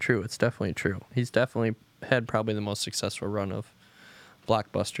statement wasn't true. It's definitely true. He's definitely had probably the most successful run of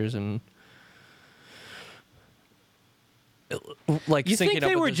blockbusters, and like, You syncing think up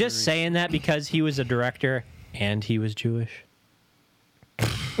they with were his just release. saying that because he was a director and he was Jewish?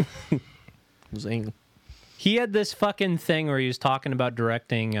 Zing. He had this fucking thing where he was talking about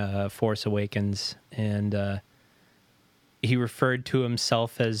directing Force Awakens, and he referred to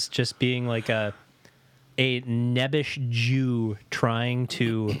himself as just being like a nebbish Jew trying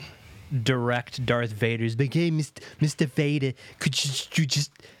to direct Darth Vader. He's like, hey, Mr. Vader, could you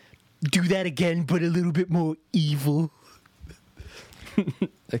just do that again, but a little bit more evil?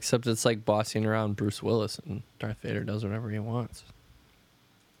 Except it's like bossing around Bruce Willis, and Darth Vader does whatever he wants.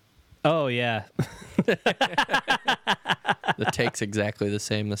 Oh, yeah. The take's exactly the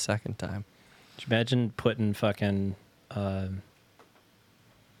same the second time. Could you imagine putting fucking,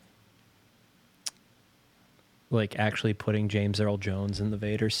 like, actually putting James Earl Jones in the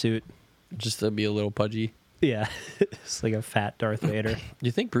Vader suit? Just to be a little pudgy. Yeah. It's like a fat Darth Vader. Do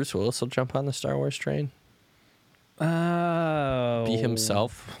you think Bruce Willis will jump on the Star Wars train? Oh. Be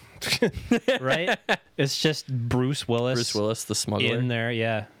himself? Right? It's just Bruce Willis. Bruce Willis, the smuggler? In there,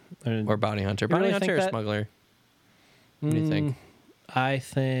 yeah. Or bounty hunter? You Bounty really hunter think or that? smuggler? What do you think? I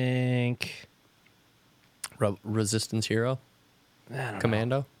think... Resistance hero? I don't know.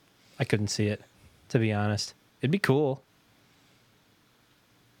 Commando? I couldn't see it, to be honest. It'd be cool.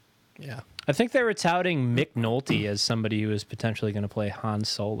 Yeah. I think they were touting Mick Nolte as somebody who was potentially going to play Han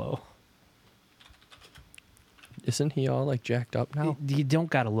Solo. Isn't he all like jacked up now? You don't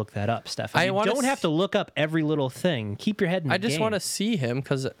got to look that up, Stefan. You wanna don't have to look up every little thing. Keep your head in the I just game. want to see him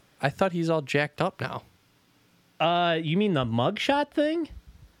because I thought he's all jacked up now. You mean the mugshot thing?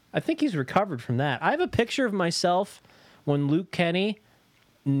 I think he's recovered from that. I have a picture of myself when Luke Kenny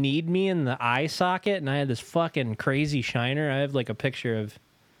kneed me in the eye socket, and I had this fucking crazy shiner. I have like a picture of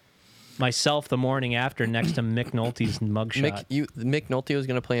myself the morning after next to Mick Nolte's mugshot. Mick Nolte was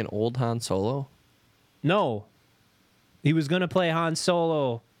going to play an old Han Solo? No. He was going to play Han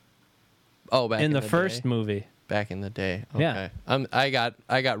Solo Oh, back in the day. first movie. Back in the day. Okay. Yeah. I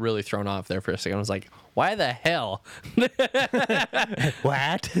got really thrown off there for a second. I was like, why the hell?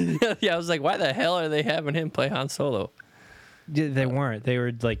 What? Yeah, I was like, why the hell are they having him play Han Solo? They weren't. They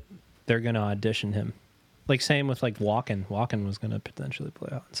were like, they're going to audition him. Like, same with like Walken. Walken was going to potentially play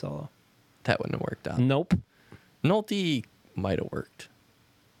Han Solo. That wouldn't have worked out. Nope. Nolte might have worked.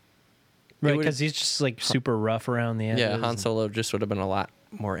 Right, would've- because he's just like super rough around the edges. Yeah, Han Solo just would have been a lot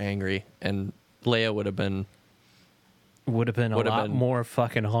more angry, and Leia would have been. Would have been a Would've lot been- more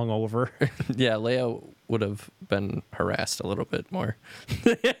fucking hungover. Yeah, Leia would have been harassed a little bit more.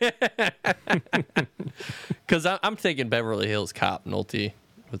 Because I'm thinking Beverly Hills Cop Nolte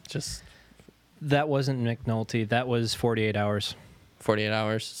with just That wasn't Mick Nolte. That was 48 Hours. 48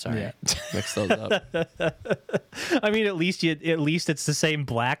 Hours. Sorry, Yeah. mix those up. I mean, at least it's the same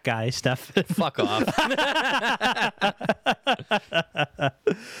black guy, Stefan. Fuck off.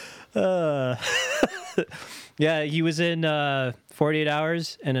 Yeah, he was in 48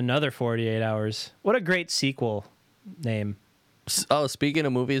 Hours and another 48 Hours. What a great sequel name. Oh, speaking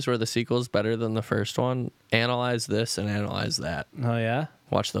of movies where the sequel is better than the first one, Analyze This and Analyze That. Oh yeah,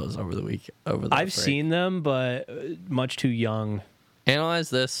 Watch those over the week. I've seen them, but much too young. Analyze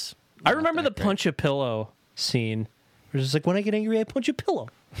This. I remember the punch a pillow scene. It was just like, when I get angry, I punch a pillow.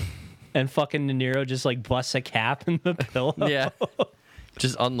 And fucking De Niro just like busts a cap in the pillow. Yeah.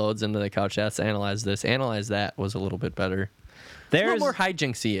 Just unloads into the couch. That's Analyze This. Analyze That was a little bit better. A little more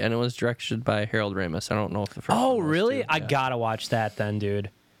hijinksy, and it was directed by Harold Ramis. I don't know if the first Oh, one was really? too. I Yeah. gotta watch that then, dude.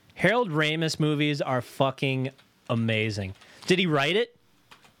 Harold Ramis movies are fucking amazing. Did he write it?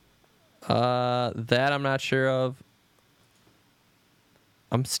 That I'm not sure of.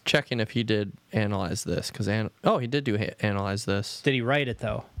 I'm checking if he did Analyze This, because he did do Analyze This. Did he write it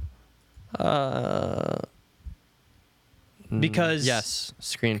though? Because Yes,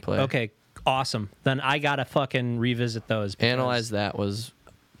 screenplay. Okay, awesome. Then I gotta fucking revisit those. because Analyze That was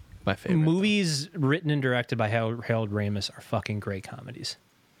my favorite. movies written and directed by Harold Ramis are fucking great comedies.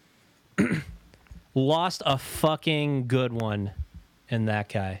 Lost a fucking good one in that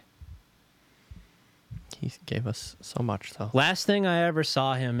guy. He gave us so much, though. Last thing I ever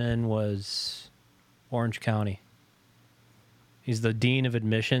saw him in was Orange County. He's the dean of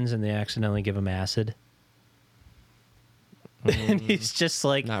admissions, and they accidentally give him acid. And he's just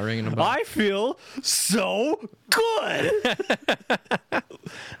like, Not ringing a bell. I feel so good.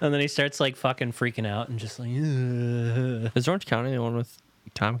 And then he starts like fucking freaking out and just like, ugh. Is Orange County the one with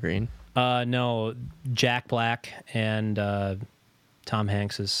Tom Green? No, Jack Black and Tom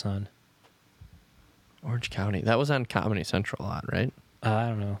Hanks' son. Orange County. That was on Comedy Central a lot, right? I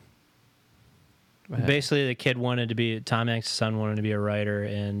don't know. Basically, the kid Tom Hanks' son wanted to be a writer,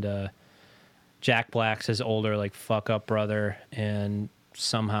 and Jack Black's his older, like, fuck up brother, and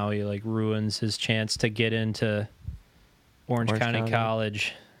somehow he, like, ruins his chance to get into Orange County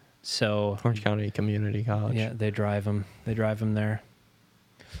College. So, Orange County Community College. yeah, they drive him there.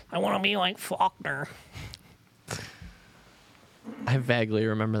 I want to be like Faulkner. I vaguely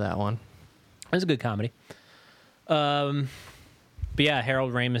remember that one. It was a good comedy. But yeah,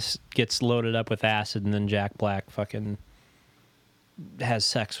 Harold Ramis gets loaded up with acid, and then Jack Black fucking has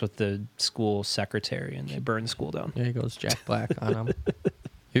sex with the school secretary, and they burn the school down. There goes Jack Black on him.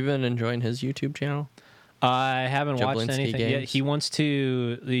 You've been enjoying his YouTube channel? I haven't watched Jablinski anything yet.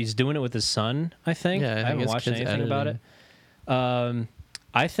 Games? He's doing it with his son, I think. Yeah, I think haven't his watched kid's anything about it.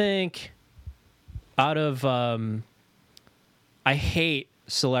 I think out of I hate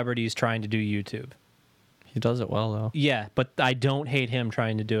celebrities trying to do YouTube. He does it well, though. Yeah, but I don't hate him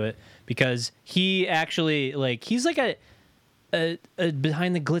trying to do it because he actually, like, he's like a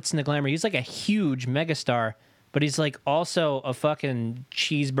behind the glitz and the glamour. He's like a huge megastar, but he's like also a fucking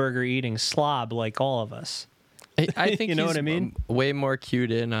cheeseburger eating slob like all of us. I think You know he's what I mean? Way more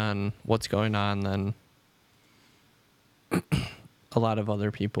cued in on what's going on than a lot of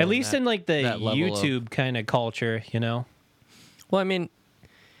other people. At least in like the that level of- YouTube kind of culture, you know? Well, I mean,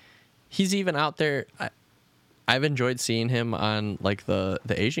 he's even out there. I've enjoyed seeing him on like the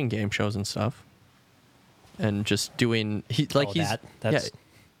Asian game shows and stuff, and just doing he's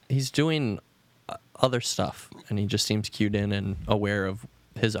doing other stuff, and he just seems cued in and aware of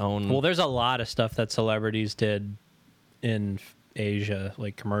his own. Well, there's a lot of stuff that celebrities did in Asia,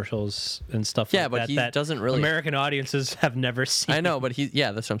 like commercials and stuff Yeah, like but that. he that doesn't really- American audiences have never seen. I know, but that's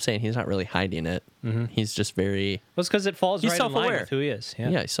what I'm saying. He's not really hiding it. He's just very Well, it's because it falls He's right in line self-aware. with who he is.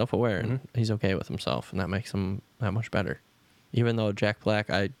 Yeah. he's self-aware and he's okay with himself, and that makes him that much better. Even though Jack Black,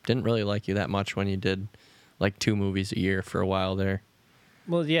 I didn't really like you that much when you did like 2 movies a year for a while there.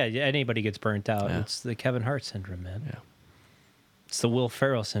 Well, yeah, anybody gets burnt out. Yeah. It's the Kevin Hart syndrome, man. Yeah. It's the Will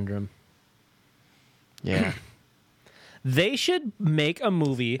Ferrell syndrome. Yeah. They should make a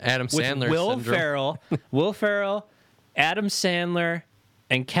movie Adam with Sandler Will syndrome. Ferrell, Adam Sandler,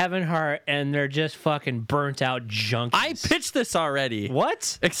 and Kevin Hart, and they're just fucking burnt out junkies. I pitched this already.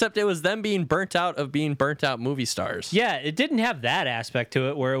 What? Except it was them being burnt out of being burnt out movie stars. Yeah, it didn't have that aspect to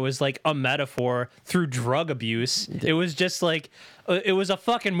it where it was like a metaphor through drug abuse. It was just like, it was a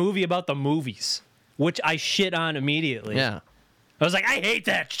fucking movie about the movies, which I shit on immediately. Yeah. I was like, I hate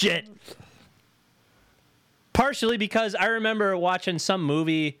that shit. Partially because I remember watching some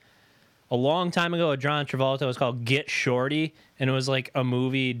movie a long time ago with John Travolta. It was called Get Shorty, and it was like a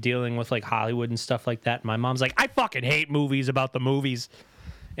movie dealing with like Hollywood and stuff like that. And my mom's like, I fucking hate movies about the movies.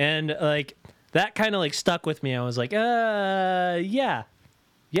 And like, that kind of like stuck with me. I was like, yeah,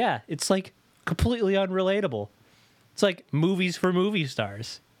 it's like completely unrelatable. It's like movies for movie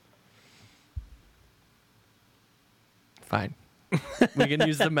stars. Fine. We can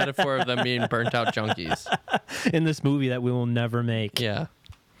use the metaphor of them being burnt out junkies. In this movie that we will never make. Yeah.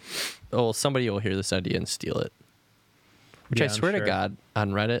 Oh, somebody will hear this idea and steal it. Which Yeah, I swear I'm to sure. God,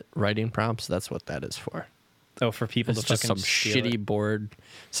 on Reddit, writing prompts, that's what that is for. Oh, for people It's to just fucking some steal shitty it. board.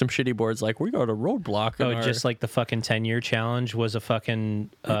 Some shitty boards like, we got a roadblock. in Oh, our-" just like the fucking 10-year challenge was a fucking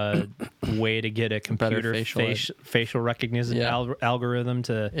way to get a computer facial recognition Yeah. algorithm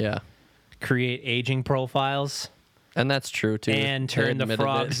to Yeah. create aging profiles And that's true, too. and They turn the admitted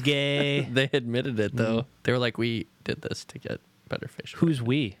frogs it. gay. They admitted it, though. They were like, we did this to get better facial. Who's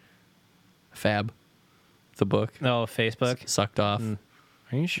we? Fab? The book. Oh, Facebook. Sucked off.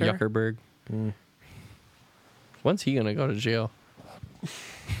 Are you sure? Zuckerberg. When's he gonna go to jail?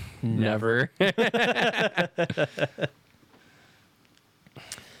 Never.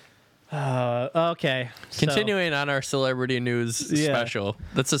 Okay. so- Continuing on our celebrity news Yeah. special.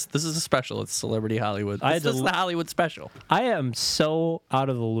 This is a special. It's Celebrity Hollywood. I had This to is the Hollywood special. I am so out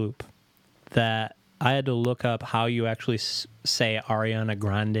of the loop that I had to look up how you actually say Ariana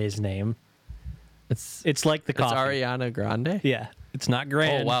Grande's name. It's like the It's coffee. Ariana Grande. Yeah, it's not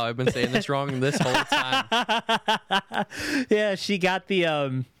Grand. Oh wow, I've been saying this wrong this whole time. Yeah, she got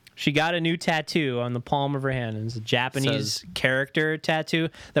a new tattoo on the palm of her hand. It's a Japanese character tattoo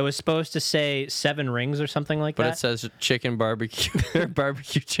that was supposed to say 7 rings or something like But that. it says chicken barbecue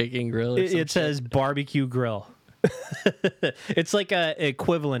barbecue chicken grill. Or It says barbecue grill. It's like a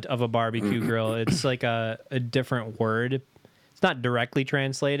equivalent of a barbecue grill. It's like a different word. It's not directly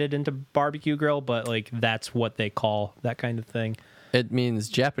translated into barbecue grill, but like that's what they call that kind of thing. It means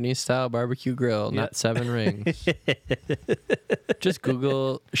Japanese style barbecue grill, not 7 rings. Just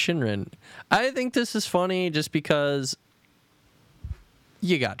Google Shinrin. I think this is funny just because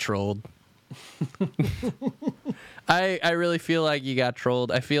you got trolled. I really feel like you got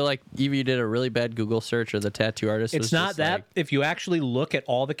trolled. I feel like either you did a really bad Google search or the tattoo artist was It's not just that. like, If you actually look at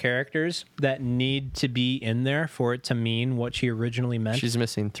all the characters that need to be in there for it to mean what she originally meant. she's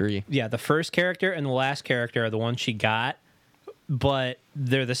missing 3. Yeah, the first character and the last character are the ones she got, but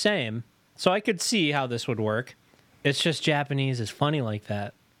they're the same. So I could see how this would work. It's just Japanese is funny like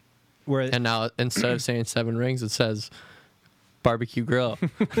that. Where And now instead of saying 7 rings, it says barbecue grill.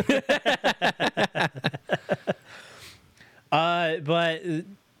 But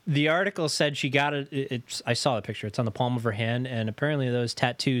the article said she got it. I saw the picture. It's on the palm of her hand, and apparently those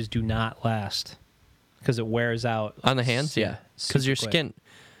tattoos do not last because it wears out On the hands, yeah. Because your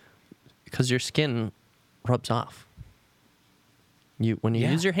skin rubs off. When you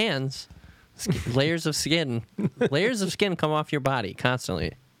Yeah. use your hands, layers of skin come off your body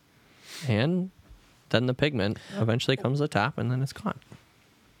constantly, and then the pigment eventually comes to the top, and then it's gone.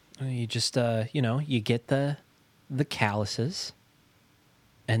 You just you get the calluses,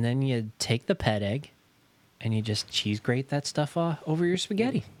 and then you take the pet egg, and you just cheese grate that stuff over your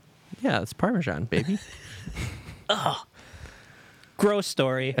spaghetti. Yeah, it's Parmesan, baby. Gross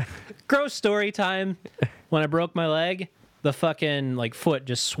story. Gross story time. When I broke my leg, the fucking like foot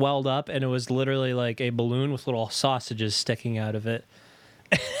just swelled up, and it was literally like a balloon with little sausages sticking out of it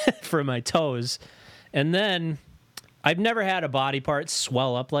for my toes. And then I've never had a body part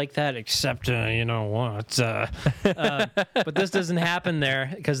swell up like that, except you know what. But this doesn't happen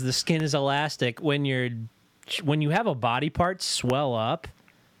there because the skin is elastic. When you have a body part swell up,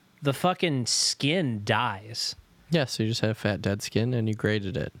 the fucking skin dies. Yeah, so you just have fat dead skin and you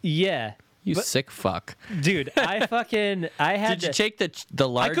graded it. Yeah. You But- sick fuck. Dude, I had Did you take the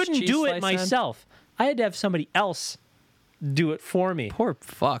large I couldn't cheese do it slice then? myself. I had to have somebody else do it for me. Poor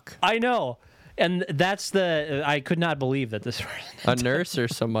fuck. I know. And that's I could not believe that this A nurse or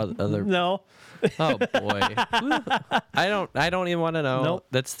some other. No. Oh boy. I don't even want to know. Nope.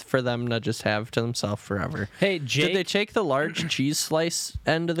 That's for them to just have to themselves forever. Hey, Did Jake. they take the large cheese slice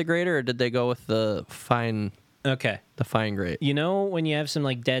end of the grater, or did they go with the fine Okay. grate? You know when you have some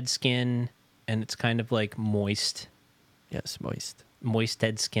like dead skin and it's kind of like moist Yes, moist.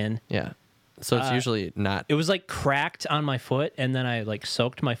 dead skin. Yeah. So it's usually not. It was like cracked on my foot, and then I like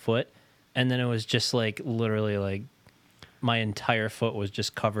soaked my foot, and then it was just like literally like my entire foot was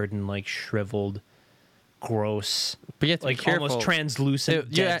just covered in like shriveled, gross, But you have to like be careful. almost translucent.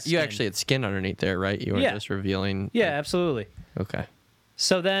 You dead skin. actually had skin underneath there, right? You weren't Yeah. just revealing. Yeah, absolutely. Okay.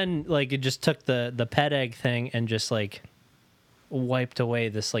 So then, like, it just took the pet egg thing and just like wiped away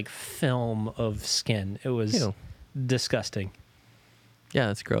this like film of skin. It was Ew. disgusting. Yeah,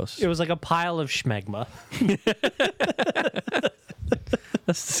 that's gross. It was like a pile of schmegma.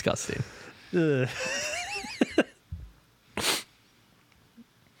 That's disgusting. Ugh.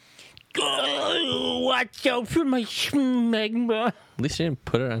 Watch out for my smegma. At least you didn't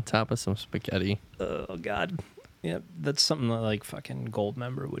put it on top of some spaghetti. Oh God. Yeah, that's something that like fucking gold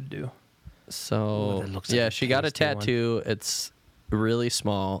member would do. So that looks like yeah, a she got a tasty one. tattoo. It's really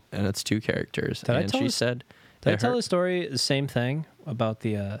small and it's 2 characters. Did I and tell she this- said, Did I it tell hurt- the story the same thing about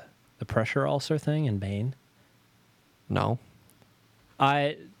the pressure ulcer thing in Bane? No,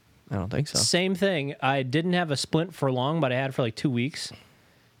 I I don't think so. Same thing. I didn't have a splint for long, but I had it for like 2 weeks,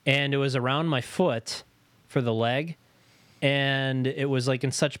 and it was around my foot for the leg, and it was like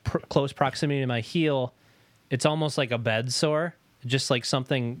in such close proximity to my heel. It's almost like a bed sore, just like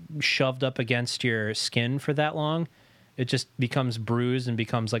something shoved up against your skin for that long. It just becomes bruised and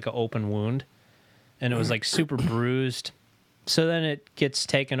becomes like an open wound, and it was like super bruised. So then it gets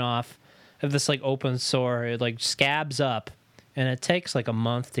taken off. I have this like open sore. It like scabs up, and it takes like a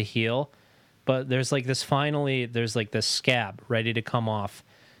month to heal. But there's like this this scab ready to come off,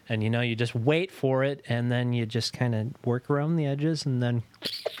 and you just wait for it, and then you just kind of work around the edges, and then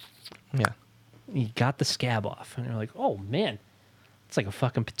Yeah. you got the scab off, and you're like, oh man, it's like a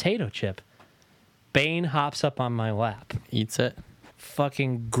fucking potato chip. Bane hops up on my lap, Eats it.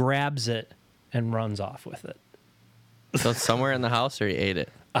 fucking grabs it, and runs off with it. So it's somewhere in the house or he ate it?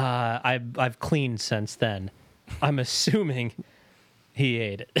 I've cleaned since then. I'm assuming he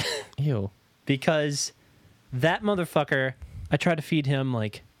ate it Ew. because that motherfucker. I try to feed him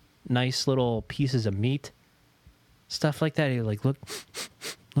like nice little pieces of meat, stuff like that. He like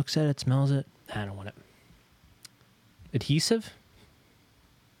looks at it, smells it. I don't want it. Adhesive,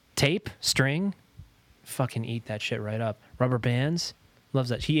 tape, string. Fucking eat that shit right up. Rubber bands. Loves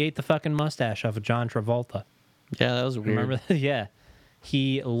that. He ate the fucking mustache off of John Travolta. Yeah, that was weird. Remember that? Yeah.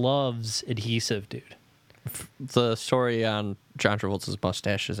 He loves adhesive, dude. The story on John Travolta's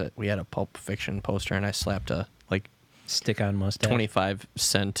mustache is that we had a Pulp Fiction poster and I slapped a like Stick on mustache.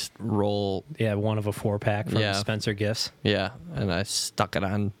 25-cent roll. Yeah, one of a 4-pack from Yeah. Spencer Gifts. Yeah, and I stuck it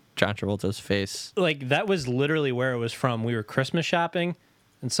on John Travolta's face. Like, that was literally where it was from. We were Christmas shopping,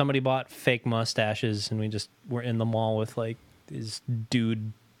 and somebody bought fake mustaches, and we just were in the mall with, like, these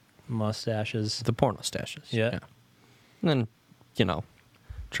dude mustaches. The porno stashes. Yeah. And then,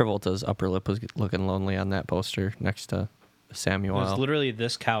 Travolta's upper lip was looking lonely on that poster next to It Samuel. was literally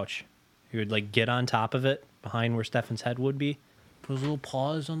this couch. He would, like, get on top of it, behind where Stefan's head would be, put his little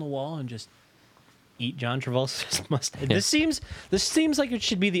paws on the wall, and just eat John Travolta's mustache. Yeah. This seems like it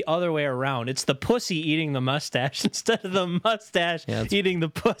should be the other way around. It's the pussy eating the mustache instead of the mustache Yeah, eating the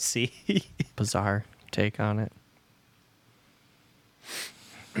pussy. Bizarre take on it.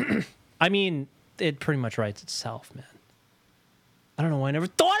 I mean, it pretty much writes itself, man. I don't know why I never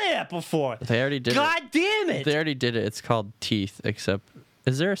thought of that before. They already did God it. damn it! They already did it. It's called Teeth, except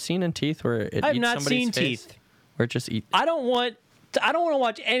is there a scene in Teeth where it I've eats not somebody's seen face? Teeth. Where it just eats I don't want to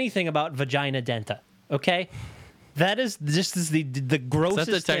watch anything about vagina denta. Okay, that is the Is grossest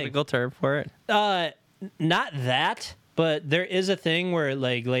that the technical term for it? thing. Not that, but there is a thing where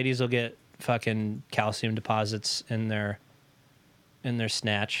like ladies will get fucking calcium deposits in their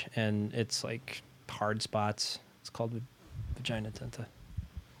snatch, and it's like hard spots. It's called vagina denta.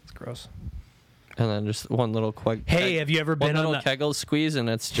 It's gross. And then just one little Hey, have you ever one been on little the Kegel squeeze and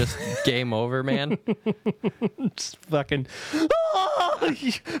it's just game over, man. Just fucking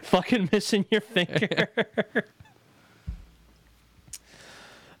you fucking missing your finger?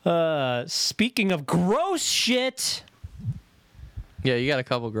 Speaking of gross shit, Yeah, you got a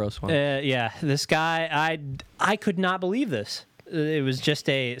couple gross ones. yeah, this guy, I could not believe this. It was just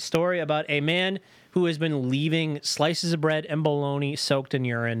a story about a man who has been leaving slices of bread and bologna soaked in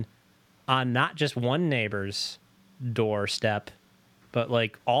urine on not just one neighbor's doorstep, but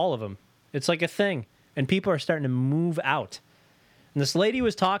like all of them. It's like a thing, and people are starting to move out. And this lady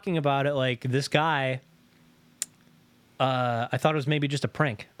was talking about it like this guy. I thought it was maybe just a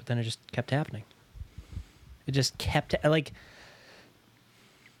prank, but then it just kept happening. It just kept like.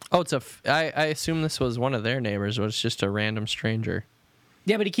 Oh, I assume this was one of their neighbors, but it's just a random stranger.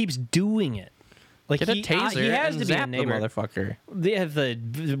 Yeah, but he keeps doing it. Like Get a taser he has and to be a zap the neighbor. motherfucker. They have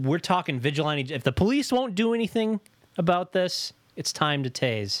we're talking vigilante. If the police won't do anything about this, it's time to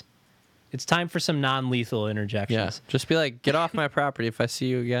tase. It's time for some non-lethal interjections. Yeah, just be like, get off my property if I see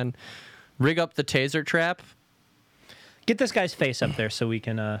you again. Rig up the taser trap. Get this guy's face up there so we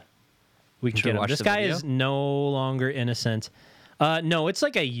can Should get him. watch This the guy video? is no longer innocent. No, it's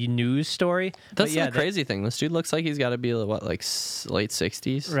like a news story. but That's yeah, the crazy thing. This dude looks like he's got to be what, like late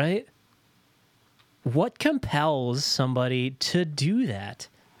 60s. right? What compels somebody to do that?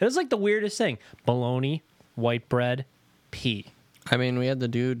 It was like the weirdest thing. Bologna, white bread, pee. I mean, we had the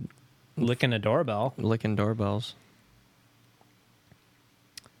dude licking a doorbell. licking doorbells.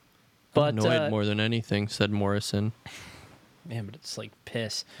 But Annoyed more than anything, said Morrison, man, but it's like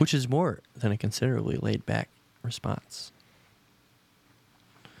piss. which is more than a considerably laid back response.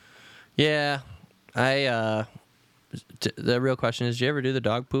 Yeah, the real question is, did you ever do the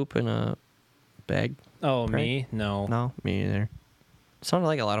dog poop in a bag? Oh, Prank? me? No. No, me either. Sounded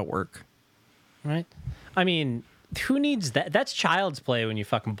like a lot of work. Right? I mean, who needs that? That's child's play when you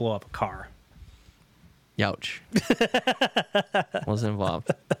fucking blow up a car. Youch. Wasn't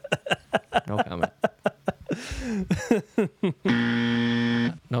involved. No comment.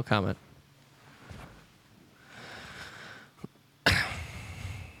 No comment.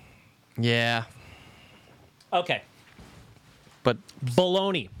 Yeah, Okay. but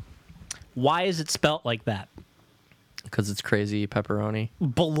Bologna. Why is it spelt like that? because it's crazy pepperoni.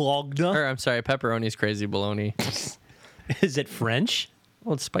 Bologna? Or I'm sorry, pepperoni's crazy bologna. Is it French?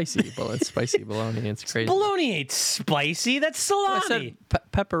 Well, it's spicy, but it's spicy bologna. It's crazy. Bologna ain't spicy. That's I salami. said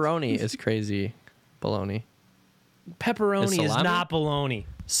pepperoni is crazy bologna. Pepperoni is salami? not bologna.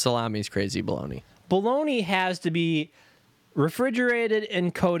 Salami's crazy bologna. Bologna has to be refrigerated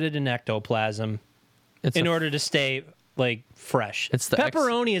and coated in ectoplasm It's in a- order to stay like fresh. It's the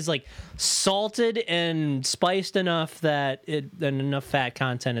pepperoni is like salted and spiced enough that and enough fat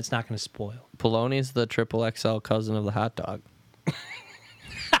content it's not going to spoil. Bologna's the triple XL cousin of the hot dog.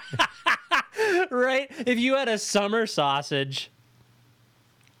 Right? If you had a summer sausage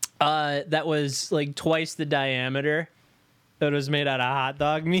that was like twice the diameter that was made out of hot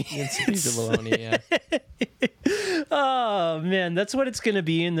dog meat. It's a piece of bologna, yeah. Oh man, that's what it's going to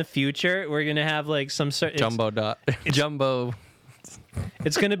be in the future. We're going to have like some sort Jumbo.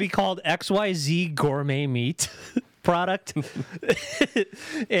 It's going to be called XYZ gourmet meat product.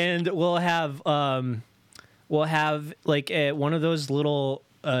 And we'll have like one of those little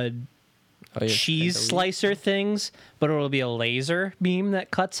Oh, yeah. cheese slicer things, but it'll be a laser beam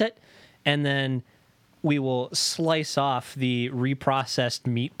that cuts it, and then we will slice off the reprocessed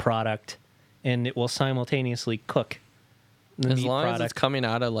meat product, and it will simultaneously cook the As meat long as product. it's coming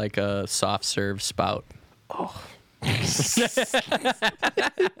out of like a soft serve spout.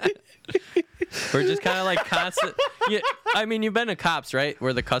 We're just kind of like constant. Yeah, I mean, you've been to Cops, right?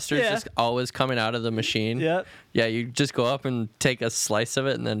 Where the custard's Yeah. just always coming out of the machine. Yep. Yeah, you just go up and take a slice of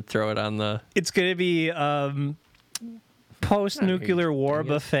it and then throw it on the. It's going to be post-nuclear war dang it.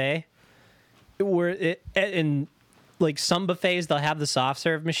 buffet, where it in like some buffets they'll have the soft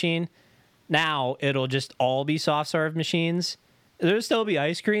serve machine. Now it'll just all be soft serve machines. There'll still be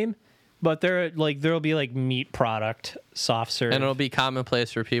ice cream, but there'll be like meat product soft serve. And it'll be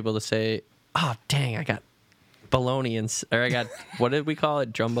commonplace for people to say, "Oh, dang, I got bologna or I got what did we call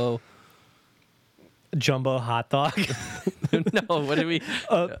it? Jumbo." Jumbo hot dog. No, what did we? It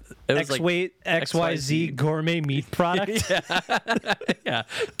was like XYZ gourmet meat product. yeah.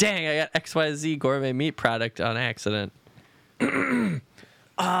 Dang, I got XYZ gourmet meat product on accident.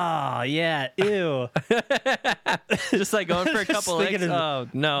 Oh yeah, ew. Just like going for a couple thinking eggs. of- Oh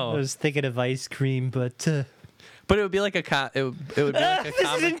I no! was thinking of ice cream, but But it would be like a it would be like a this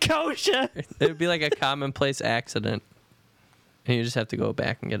common, isn't kosher. it would be like a commonplace accident, and you just have to go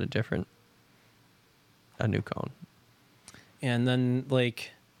back and get a new cone. And then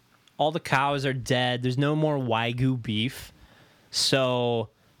like all the cows are dead. There's no more Wagyu beef, so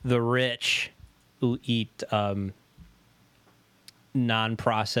the rich will eat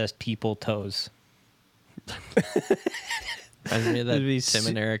non-processed people toes. Reminds me of that It'd be Tim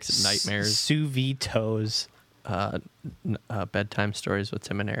and Eric's nightmares. Sous vide toes. Bedtime stories with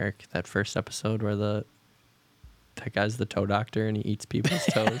Tim and Eric. That first episode where that guy's the toe doctor and he eats people's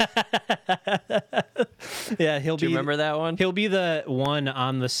toes. Yeah, Do you remember that one? He'll be the one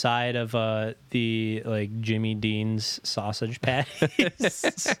on the side of the like Jimmy Dean's sausage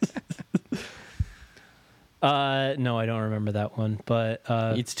patties. No, I don't remember that one, but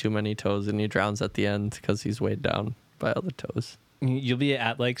He eats too many toes and he drowns at the end because he's weighed down by all the toes. you'll be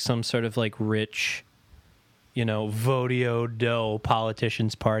at like some sort of like rich, Vodio dough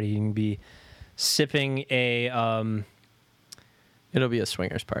politician's party. You can be sipping a It'll be a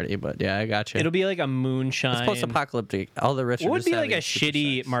swingers party, but yeah, I got you. it'll be like a moonshine. It's post-apocalyptic. All the rich It are would just be like having a super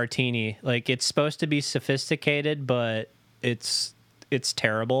shitty sex. martini. Like it's supposed to be sophisticated, but it's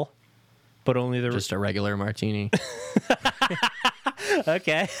terrible. But only the Just a regular martini.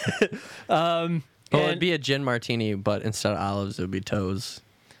 okay. Well, And- it'd be a gin martini, but instead of olives, it would be toes.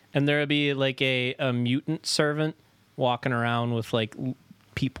 And there would be like a mutant servant walking around with like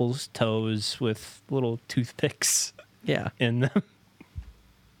people's toes with little toothpicks Yeah. in them.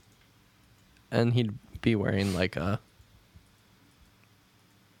 And he'd be wearing like a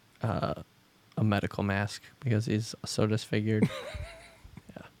a medical mask because he's so disfigured.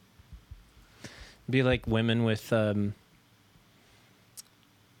 Be like women with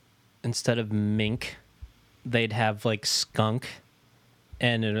instead of mink, they'd have like skunk,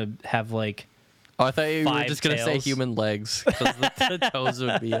 and it'd have like. Oh, I thought you were 5 just gonna say tails. human legs because the toes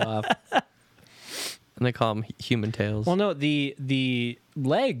would be off. And they call them human tails. Well, no, the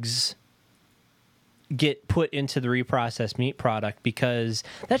legs get put into the reprocessed meat product because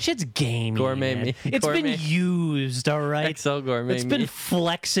that shit's gamey. Gourmet man. meat. It's Gourmet. been used, all right. XL gourmet It's meat. been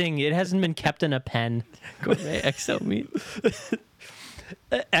flexing. It hasn't been kept in a pen. Gourmet XL meat.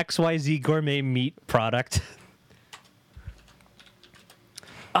 XYZ gourmet meat product.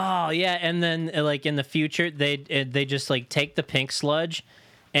 Oh yeah, and then like in the future, they just like take the pink sludge,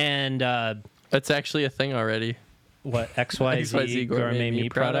 and That's actually a thing already. what XYZ gourmet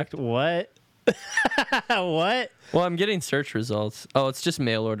meat product? What? What? Well, I'm getting search results. Oh, it's just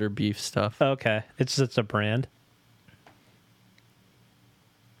mail order beef stuff. Okay, it's a brand.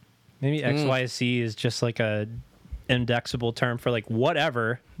 Maybe XYZ is just like a indexable term for like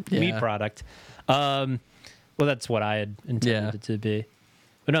whatever meat Yeah. product. Well, that's what I had intended Yeah. it to be.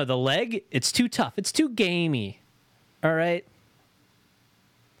 But no, the leg, it's too tough. It's too gamey. All right.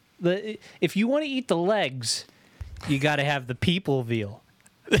 If you want to eat the legs, you got to have the people veal.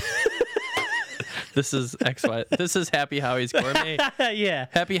 This is XY. This is Happy Howie's gourmet. Yeah.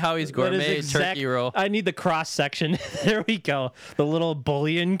 Happy Howie's That gourmet is exact- turkey roll. I need the cross section. There we go. The little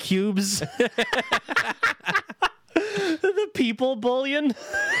bullion cubes. The people bullion.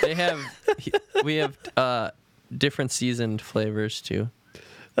 They have. We have different seasoned flavors too.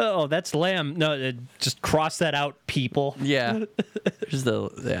 Oh, that's lamb. No, just cross that out, people. Yeah. There's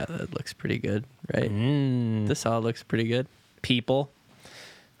that looks pretty good, right? This all looks pretty good. People.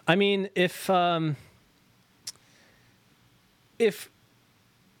 I mean, if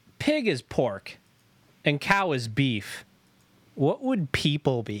pig is pork and cow is beef, what would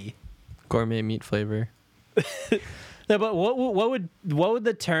people be? Gourmet meat flavor. No, but what would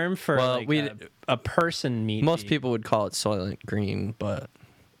the term for Well, like a person meat Most be? people would call it Soylent Green, but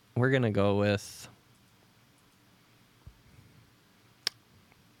we're gonna go with.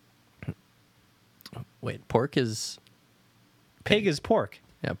 Wait, pork is Pig is pork.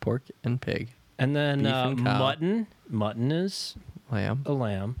 pork and pig. And then Beef and cow. mutton is Lamb. a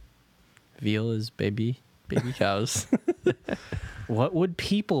lamb. Veal is baby cows. What would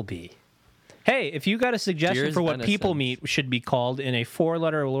people be? Hey, if you got a suggestion Deer's for what people venison. meat should be called in a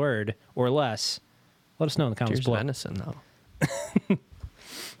 4-letter word or less, let us know in the comments Deer's below. venison though.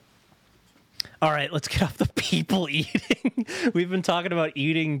 All right, let's get off the people eating. We've been talking about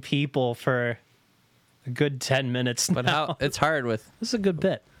eating people for a good 10 minutes But now. how it's hard with This is a good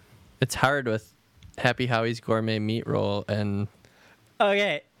bit. Happy Howie's gourmet meat roll and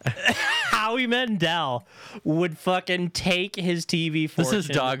Okay. Howie Mandel would fucking take his TV this fortune is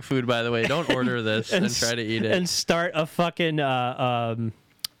dog food, by the way. Don't order this and try to eat it. and start a fucking oh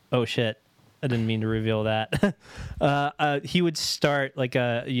shit, I didn't mean to reveal that. He would start like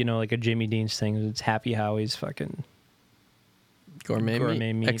a Jimmy Dean's thing. It's Happy Howie's fucking gourmet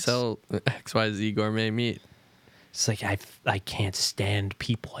gourmet meat. meats. XYZ gourmet meat. It's like I can't stand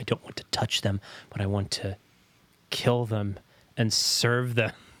people. I don't want to touch them, but I want to kill them and serve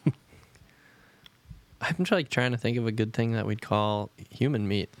them. I'm like trying to think of a good thing that we'd call human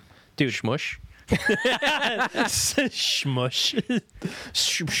meat. Dude. Schmush. Shmush.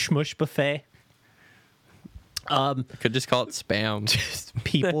 Shmush buffet. Could just call it spam.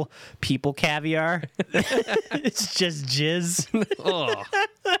 People caviar. It's just jizz. Oh.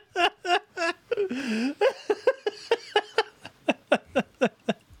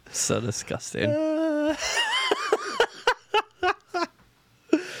 So disgusting.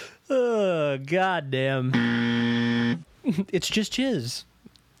 Oh, goddamn. It's just jizz.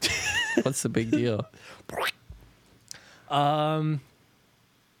 What's the big deal? I'm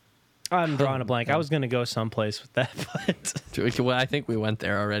drawing a blank. I was going to go someplace with that, but... Well, I think we went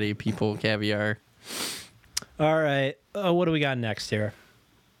there already. People caviar. All right. What do we got next here?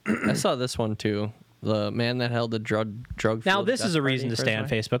 I saw this one too. The man that held the drug. Now, this is a reason to stay on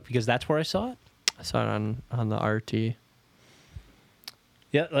Facebook because that's where I saw it. I saw it on the RT.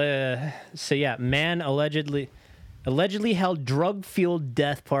 Yeah. So yeah, man allegedly held drug-fueled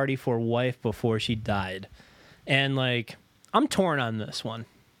death party for wife before she died, and like I'm torn on this one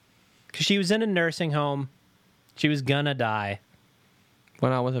because she was in a nursing home, she was gonna die.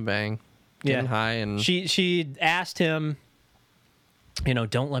 Went out with a bang. Getting Yeah. high and She asked him,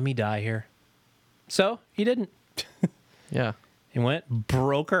 don't let me die here. So he didn't. yeah. He went,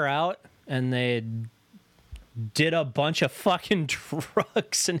 broke her out, and they did a bunch of fucking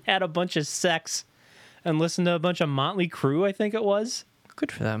drugs and had a bunch of sex and listened to a bunch of Motley Crue, I think it was.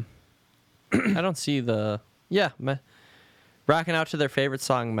 Good for them. I don't see rocking out to their favorite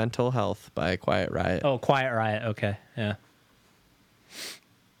song, Mental Health by Quiet Riot. Oh, Quiet Riot. Okay, yeah.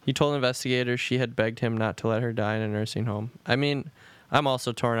 He told investigators she had begged him not to let her die in a nursing home. I mean, I'm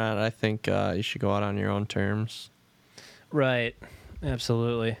also torn on it. I think you should go out on your own terms. Right.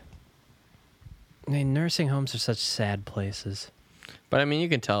 Absolutely. I mean, nursing homes are such sad places. But, I mean, you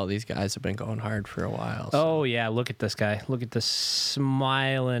can tell these guys have been going hard for a while. So. Oh, yeah. Look at this guy. Look at this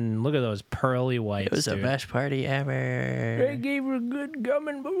smiling. Look at those pearly whites. It was the best party ever. I gave her a good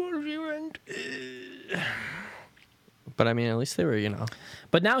gumming before she went. But, I mean, at least they were,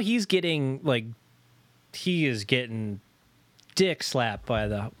 But now he is getting dick slapped by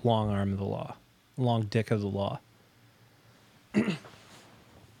the long arm of the law. Long dick of the law.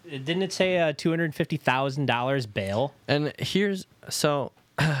 Didn't it say $250,000 bail? And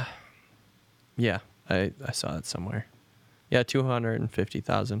yeah, I saw it somewhere. Yeah,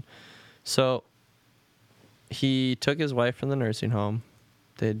 $250,000. So he took his wife from the nursing home.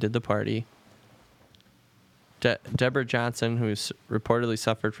 They did the party. Deborah Johnson, who's reportedly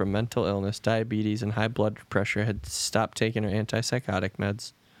suffered from mental illness, diabetes, and high blood pressure, had stopped taking her antipsychotic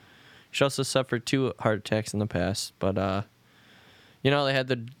meds. She also suffered 2 heart attacks in the past, but they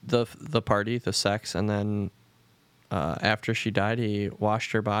had the party, the sex, and then after she died, he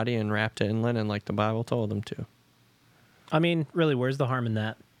washed her body and wrapped it in linen like the Bible told him to. I mean, really, where's the harm in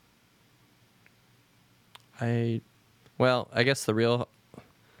that? I guess the real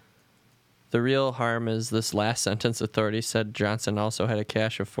harm is this last sentence. Authorities said Johnson also had a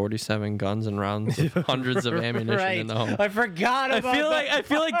cache of 47 guns and rounds of hundreds of ammunition right. in the home. I forgot about that. I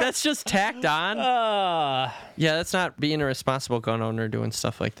feel like that's just tacked on. Yeah, that's not being a responsible gun owner doing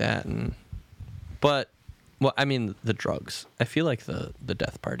stuff like that. But I mean, the drugs. I feel like the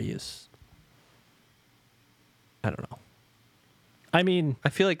death party is, I don't know. I mean, I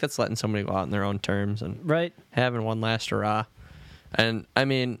feel like that's letting somebody go out on their own terms and right. having one last hurrah. And I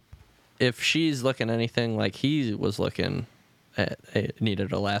mean, if she's looking anything like he was looking, it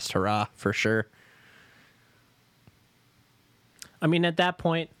needed a last hurrah for sure. I mean, at that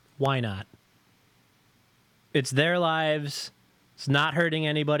point, why not? It's their lives. It's not hurting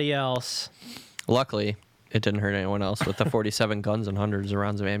anybody else. Luckily, it didn't hurt anyone else with the 47 guns and hundreds of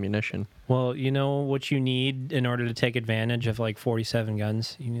rounds of ammunition. Well, you know what you need in order to take advantage of 47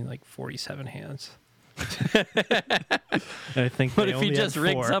 guns? You need 47 hands. I think. What if he just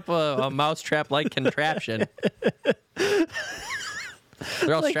rigs up a mousetrap-like contraption? They're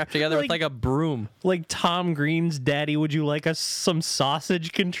all strapped together with a broom. Like Tom Green's Daddy, would you like some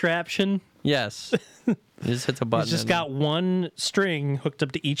sausage contraption? Yes. He just hits a button. He's just got one string hooked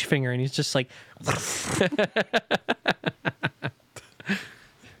up to each finger, and he's just like...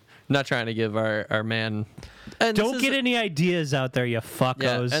 Not trying to give our man... And don't get any ideas out there, you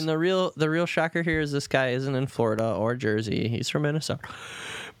fuckos. Yeah, and the real shocker here is this guy isn't in Florida or Jersey. He's from Minnesota.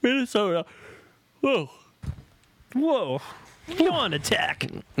 Minnesota. Whoa. Go on,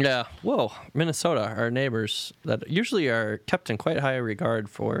 attack. Yeah. Whoa. Minnesota, our neighbors that usually are kept in quite high regard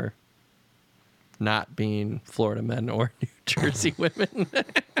for not being Florida men or New Jersey women.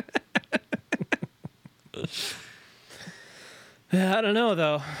 I don't know,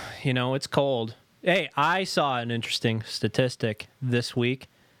 though. It's cold. Hey, I saw an interesting statistic this week.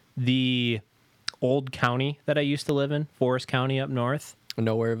 The old county that I used to live in, Forest County up north.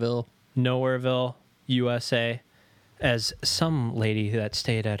 Nowhereville, USA. As some lady that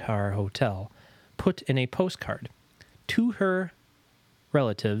stayed at our hotel put in a postcard to her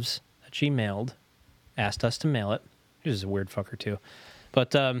relatives that she mailed, asked us to mail it. He was a weird fucker, too.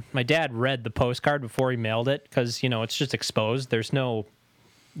 But my dad read the postcard before he mailed it because, it's just exposed. There's no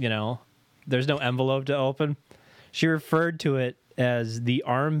envelope to open. She referred to it as the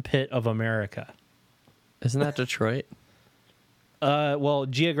armpit of America. Isn't that Detroit? Well,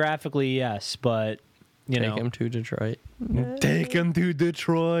 geographically, yes, but, Take him to Detroit. Take him to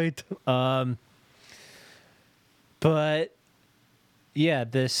Detroit. But, yeah,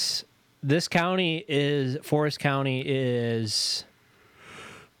 this Forest County is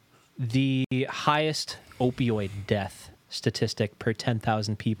the highest opioid death statistic per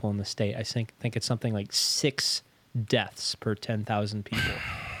 10,000 people in the state. I think it's something like 6 deaths per 10,000 people.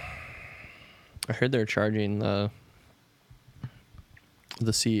 I heard they're charging the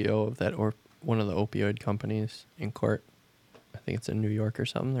CEO of that or one of the opioid companies in court. I think it's in New York or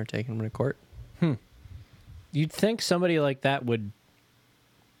something. They're taking him to court. You'd think somebody like that would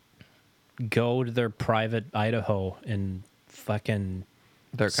go to their private Idaho and fucking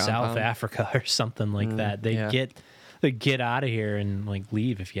Their South compound? Africa or something like that. They yeah. get out of here and like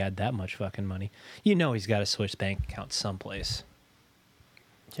leave if you had that much fucking money. You know he's got to switch bank accounts someplace.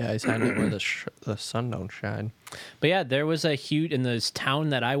 Yeah, he's hiding it where the sun don't shine. But yeah, there was a huge in this town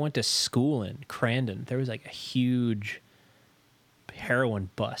that I went to school in, Crandon. There was like a huge heroin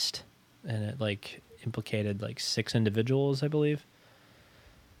bust, and it like implicated like 6 individuals, I believe.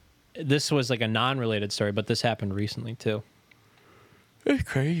 This was like a non-related story, but this happened recently too. It's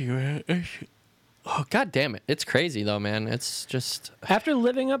crazy, man. Oh, God damn it. It's crazy, though, man. It's just... After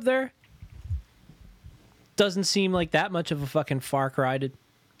living up there, doesn't seem like that much of a fucking far cry.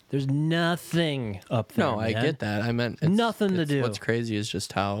 There's nothing up there. No, I man. get that. I meant... Nothing to do. What's crazy is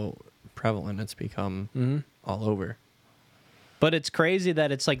just how prevalent it's become all over. But it's crazy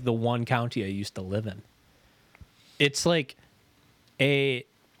that it's like the one county I used to live in. It's like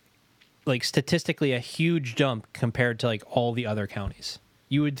statistically a huge jump compared to like all the other counties.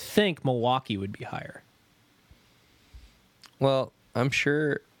 You would think Milwaukee would be higher. Well, I'm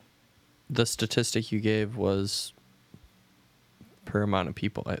sure the statistic you gave was per amount of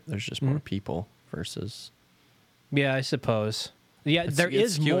people. There's just more people versus... Yeah, I suppose. Yeah, there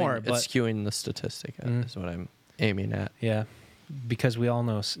is more, but... It's skewing the statistic, is what I'm aiming at. Yeah, because we all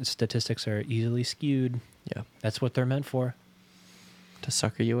know statistics are easily skewed. Yeah. That's what they're meant for. To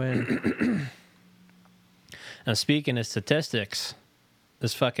sucker you in. Now, speaking of statistics,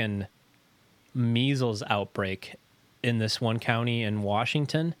 this fucking measles outbreak in this one county in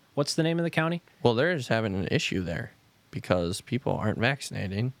Washington. What's the name of the county? Well, they're just having an issue there because people aren't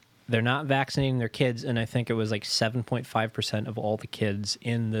vaccinating. They're not vaccinating their kids, and I think it was like 7.5% of all the kids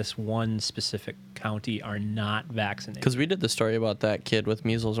in this one specific county are not vaccinated. Because we did the story about that kid with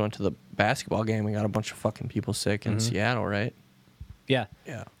measles went to the basketball game and got a bunch of fucking people sick in Seattle, right? Yeah.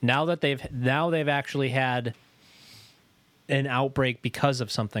 Yeah. Now they've actually had an outbreak because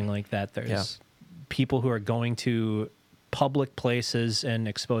of something like that. There's people who are going to public places and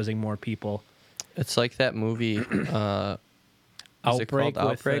exposing more people. It's like that movie,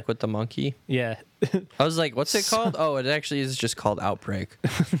 Outbreak with the monkey. Yeah. I was like, what's it called? Oh, it actually is just called Outbreak.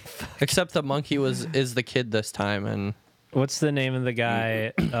 Except the monkey is the kid this time, and What's the name of the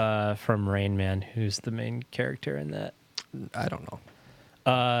guy from Rain Man who's the main character in that? I don't know.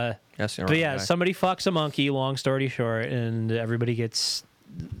 But yeah, somebody fucks a monkey, long story short, and everybody gets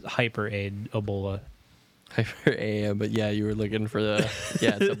hyper aid Ebola. Hyper A, but yeah, you were looking for the it's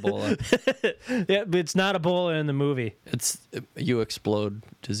Ebola. Yeah, but it's not Ebola in the movie. It's you explode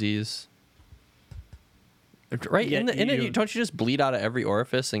disease. Right? Yeah, don't you just bleed out of every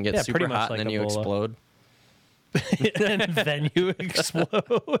orifice and get super pretty much hot like and then you Ebola. explode? And then you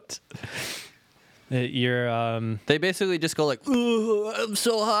explode. You're They basically just go like, "Ooh, I'm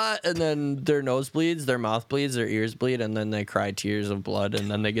so hot," and then their nose bleeds, their mouth bleeds, their ears bleed, and then they cry tears of blood, and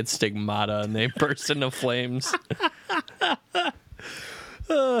then they get stigmata and they burst into flames.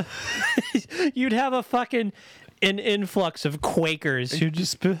 you'd have an influx of Quakers who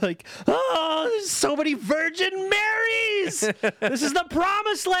just be like, "Oh, there's so many Virgin Marys! This is the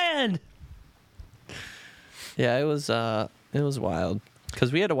promised land." Yeah, it was wild.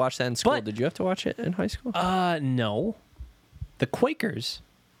 Because we had to watch that in school. But- Did you have to watch it in high school? No. The Quakers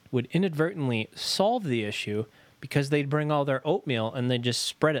would inadvertently solve the issue because they'd bring all their oatmeal and they'd just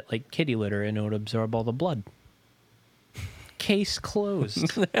spread it like kitty litter and it would absorb all the blood. Case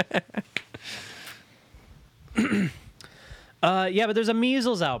closed. Yeah, but there's a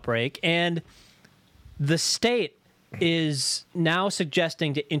measles outbreak, and the state is now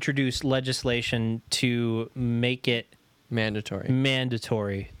suggesting to introduce legislation to make it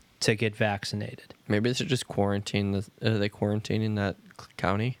mandatory to get vaccinated. Maybe they should just quarantine. Are they quarantining that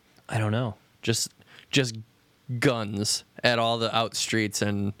county? I don't know. Just guns at all the out streets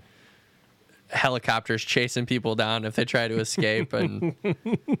and helicopters chasing people down if they try to escape, and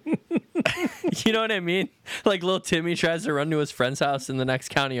you know what I mean? Like little Timmy tries to run to his friend's house in the next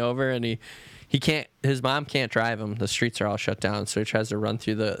county over, and he can't. His mom can't drive him. The streets are all shut down, so he tries to run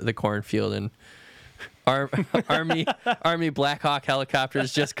through the cornfield, and Army Black Hawk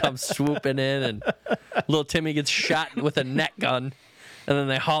helicopters just come swooping in, and little Timmy gets shot with a net gun, and then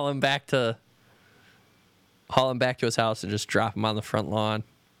they haul him back to his house and just drop him on the front lawn.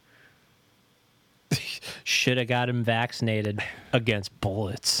 Should have got him vaccinated against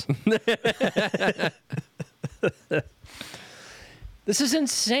bullets. This is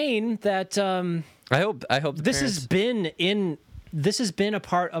insane that I hope this has been a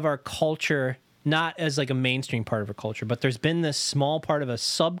part of our culture, not as like a mainstream part of our culture, but there's been this small part of a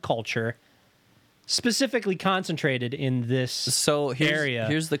subculture specifically concentrated in this area. Area.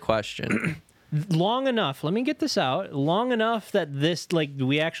 Here's the question. long enough. Let me get this out. Long enough that this, like,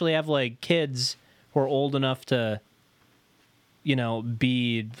 we actually have like kids who are old enough to,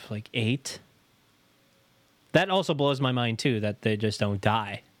 be like 8. That also blows my mind too, that they just don't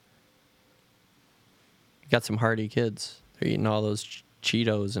die. You got some hardy kids. They're eating all those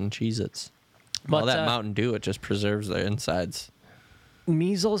Cheetos and Cheez-Its. All that Mountain Dew, it just preserves their insides.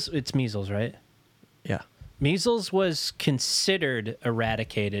 Measles, it's measles, right? Yeah. Measles was considered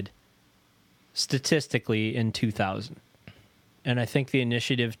eradicated statistically in 2000. And I think the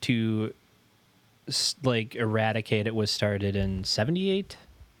initiative to eradicate it was started in 78,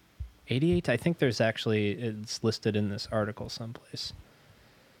 88. I think there's actually, it's listed in this article someplace.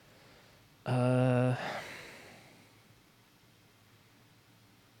 I'm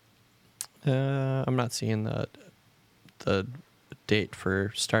not seeing the date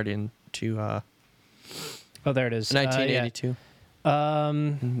for starting to Oh, there it is. 1982.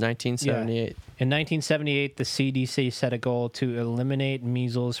 1978. Yeah. In 1978, the CDC set a goal to eliminate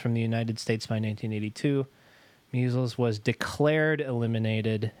measles from the United States by 1982. Measles was declared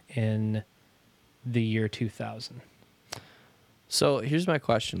eliminated in the year 2000. So here's my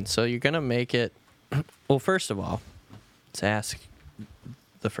question. So you're going to make it... Well, first of all, let's ask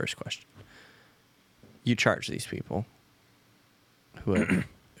the first question. You charge these people. Do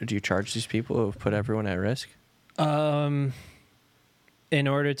you charge these people who have put everyone at risk? In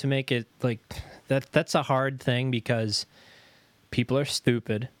order to make it like that's a hard thing because people are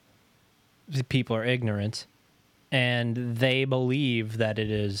stupid, people are ignorant, and they believe that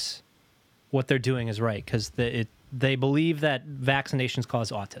it is what they're doing is right because they believe that vaccinations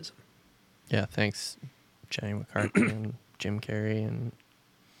cause autism. Yeah, thanks, Jenny McCarthy and Jim Carrey and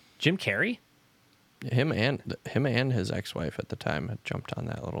Jim Carrey. Him and his ex-wife at the time had jumped on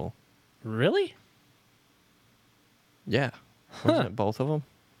that little. Really? Yeah, wasn't it both of them?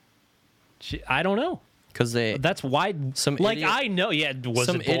 I don't know. Because that's why I know. Yeah, was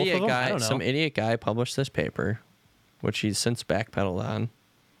some it both idiot of them? guy? I don't know. Some idiot guy published this paper, which he's since backpedaled on,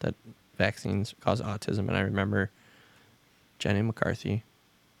 that vaccines cause autism. And I remember Jenny McCarthy,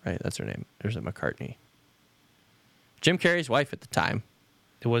 right? That's her name. There's a McCartney. Jim Carrey's wife at the time.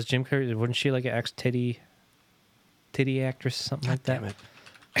 It was Jim Carrey. Wasn't she like an ex-titty actress or something like that?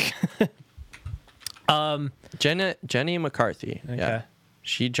 Damn it. Jenny McCarthy. Okay. Yeah.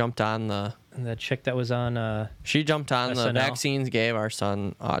 She jumped on the... And the chick that was on... She jumped on the SNL. vaccines gave our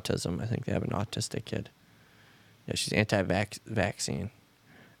son autism. I think they have an autistic kid. Yeah, she's anti-vaccine.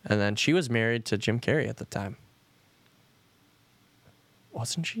 And then she was married to Jim Carrey at the time.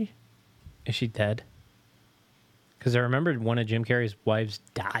 Wasn't she? Is she dead? Because I remembered one of Jim Carrey's wives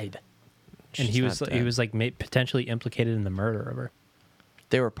died, and he was potentially implicated in the murder of her.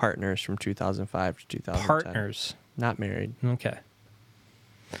 They were partners from 2005 to 2010. Partners, not married. Okay.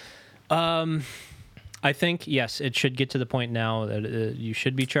 I think yes, it should get to the point now that you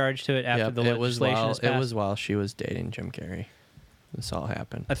should be charged to it after the legislation is passed. It was while she was dating Jim Carrey. This all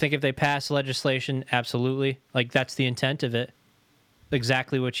happened. I think if they pass legislation, absolutely, like that's the intent of it.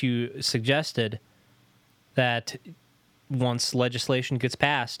 Exactly what you suggested. That once legislation gets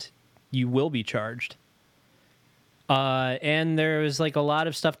passed, you will be charged. And there was like a lot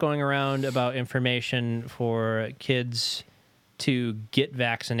of stuff going around about information for kids to get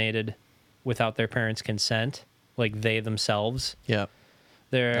vaccinated without their parents' consent, like they themselves. Yeah.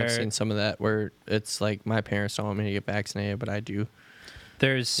 I've seen some of that where it's like my parents don't want me to get vaccinated, but I do.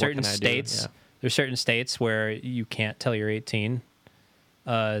 There's certain states. Yeah. There's certain states where you can't till you're 18.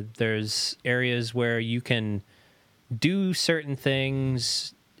 There's areas where you can do certain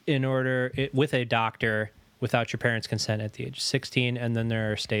things with a doctor without your parents' consent at the age of 16, and then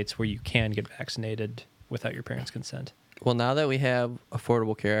there are states where you can get vaccinated without your parents' consent. Well, now that we have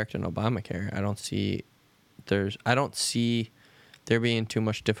Affordable Care Act and Obamacare, I don't see there being too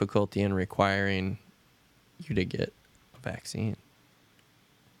much difficulty in requiring you to get a vaccine.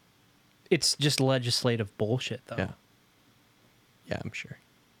 It's just legislative bullshit, though. Yeah, I'm sure.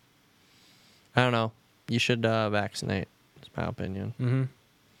 I don't know. You should vaccinate, is my opinion. Mm-hmm.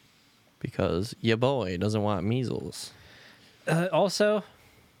 Because your boy doesn't want measles. Also,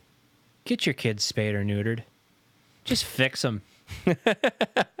 get your kids spayed or neutered. Just fix them.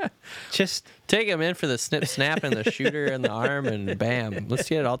 Just take them in for the snip, snap, and the shooter in the arm, and bam. Let's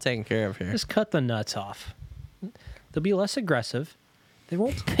get it all taken care of here. Just cut the nuts off. They'll be less aggressive. They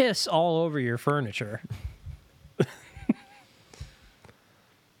won't piss all over your furniture.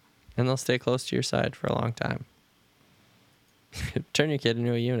 And they'll stay close to your side for a long time. Turn your kid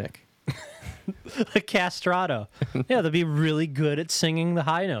into a eunuch. A castrato. Yeah, they'll be really good at singing the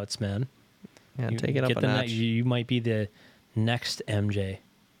high notes, man. Yeah, take it up a notch. You might be the next MJ.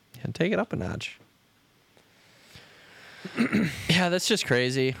 Yeah, take it up a notch. Yeah, that's just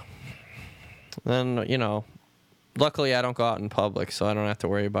crazy. Then, luckily I don't go out in public, so I don't have to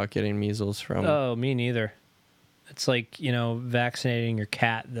worry about getting measles from... Oh, me neither. It's like, vaccinating your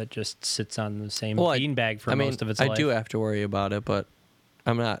cat that just sits on the same beanbag for most of its life. I do have to worry about it, but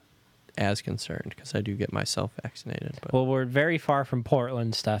I'm not as concerned because I do get myself vaccinated. But. Well, we're very far from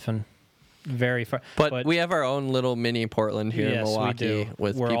Portland, Stefan. Very far. But we have our own little mini Portland here in Milwaukee. We do.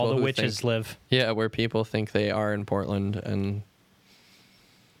 With where people all the who witches live. Yeah, where people think they are in Portland, and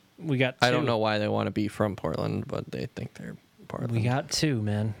we got two. I don't know why they want to be from Portland, but they think they're Portland. We got two,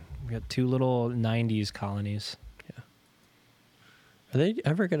 man. We got two little 90s colonies. Yeah. Are they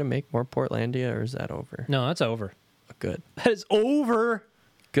ever going to make more Portlandia, or is that over? No, that's over. Good. That is over.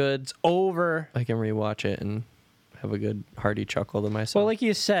 Good. It's over. I can rewatch it and have a good hearty chuckle to myself. Well, like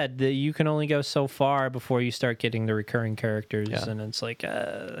you said, that you can only go so far before you start getting the recurring characters, Yeah. and it's like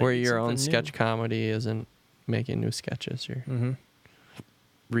where your own sketch new. comedy isn't making new sketches or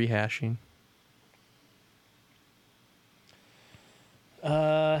rehashing.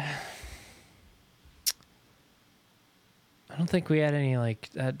 I don't think we had any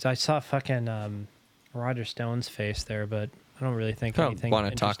I saw fucking Roger Stone's face there, but I don't really think I don't anything. want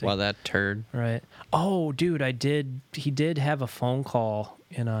to talk interesting. about that turd. Right. Oh, dude, he did have a phone call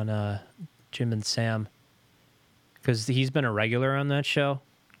in on Jim and Sam, because he's been a regular on that show.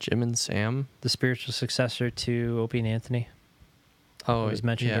 Jim and Sam, the spiritual successor to Opie and Anthony. Oh, it was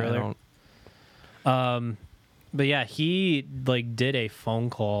mentioned yeah, earlier. But yeah, he did a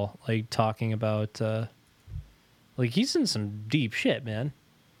phone call talking about he's in some deep shit, man.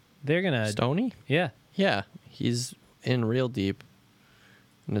 They're gonna Stoney? Yeah. Yeah, he's in real deep.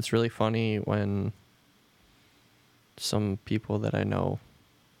 And it's really funny when some people that I know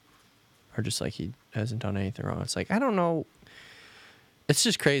are just like, he hasn't done anything wrong. It's like, I don't know. It's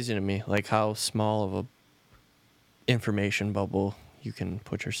just crazy to me, how small of a information bubble you can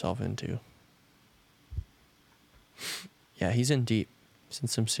put yourself into. Yeah, he's in deep. He's in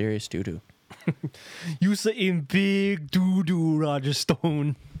some serious doo-doo. You say in big doo-doo, Roger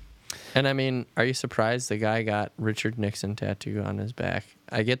Stone. And I mean, are you surprised the guy got Richard Nixon tattoo on his back?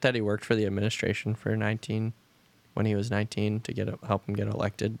 I get that he worked for the administration for 19, when he was 19, to help him get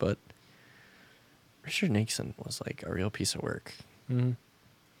elected, but Richard Nixon was a real piece of work. Mm-hmm.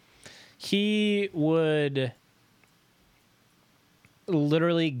 He would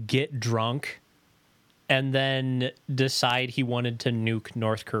literally get drunk and then decide he wanted to nuke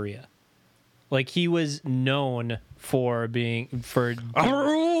North Korea. He was known for I'm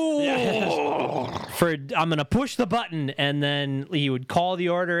gonna push the button, and then he would call the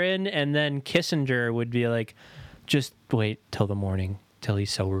order in, and then Kissinger would be like, just wait till the morning till he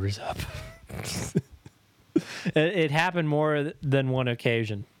sobers up. It happened more than one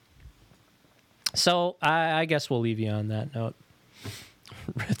occasion. So I guess we'll leave you on that note.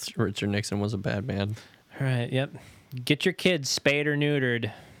 Richard Nixon was a bad man. All right, yep. Get your kids spayed or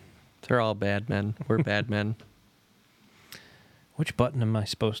neutered. They're all bad men. We're bad men. Which button am I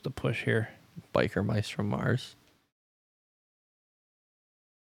supposed to push here? Biker mice from Mars.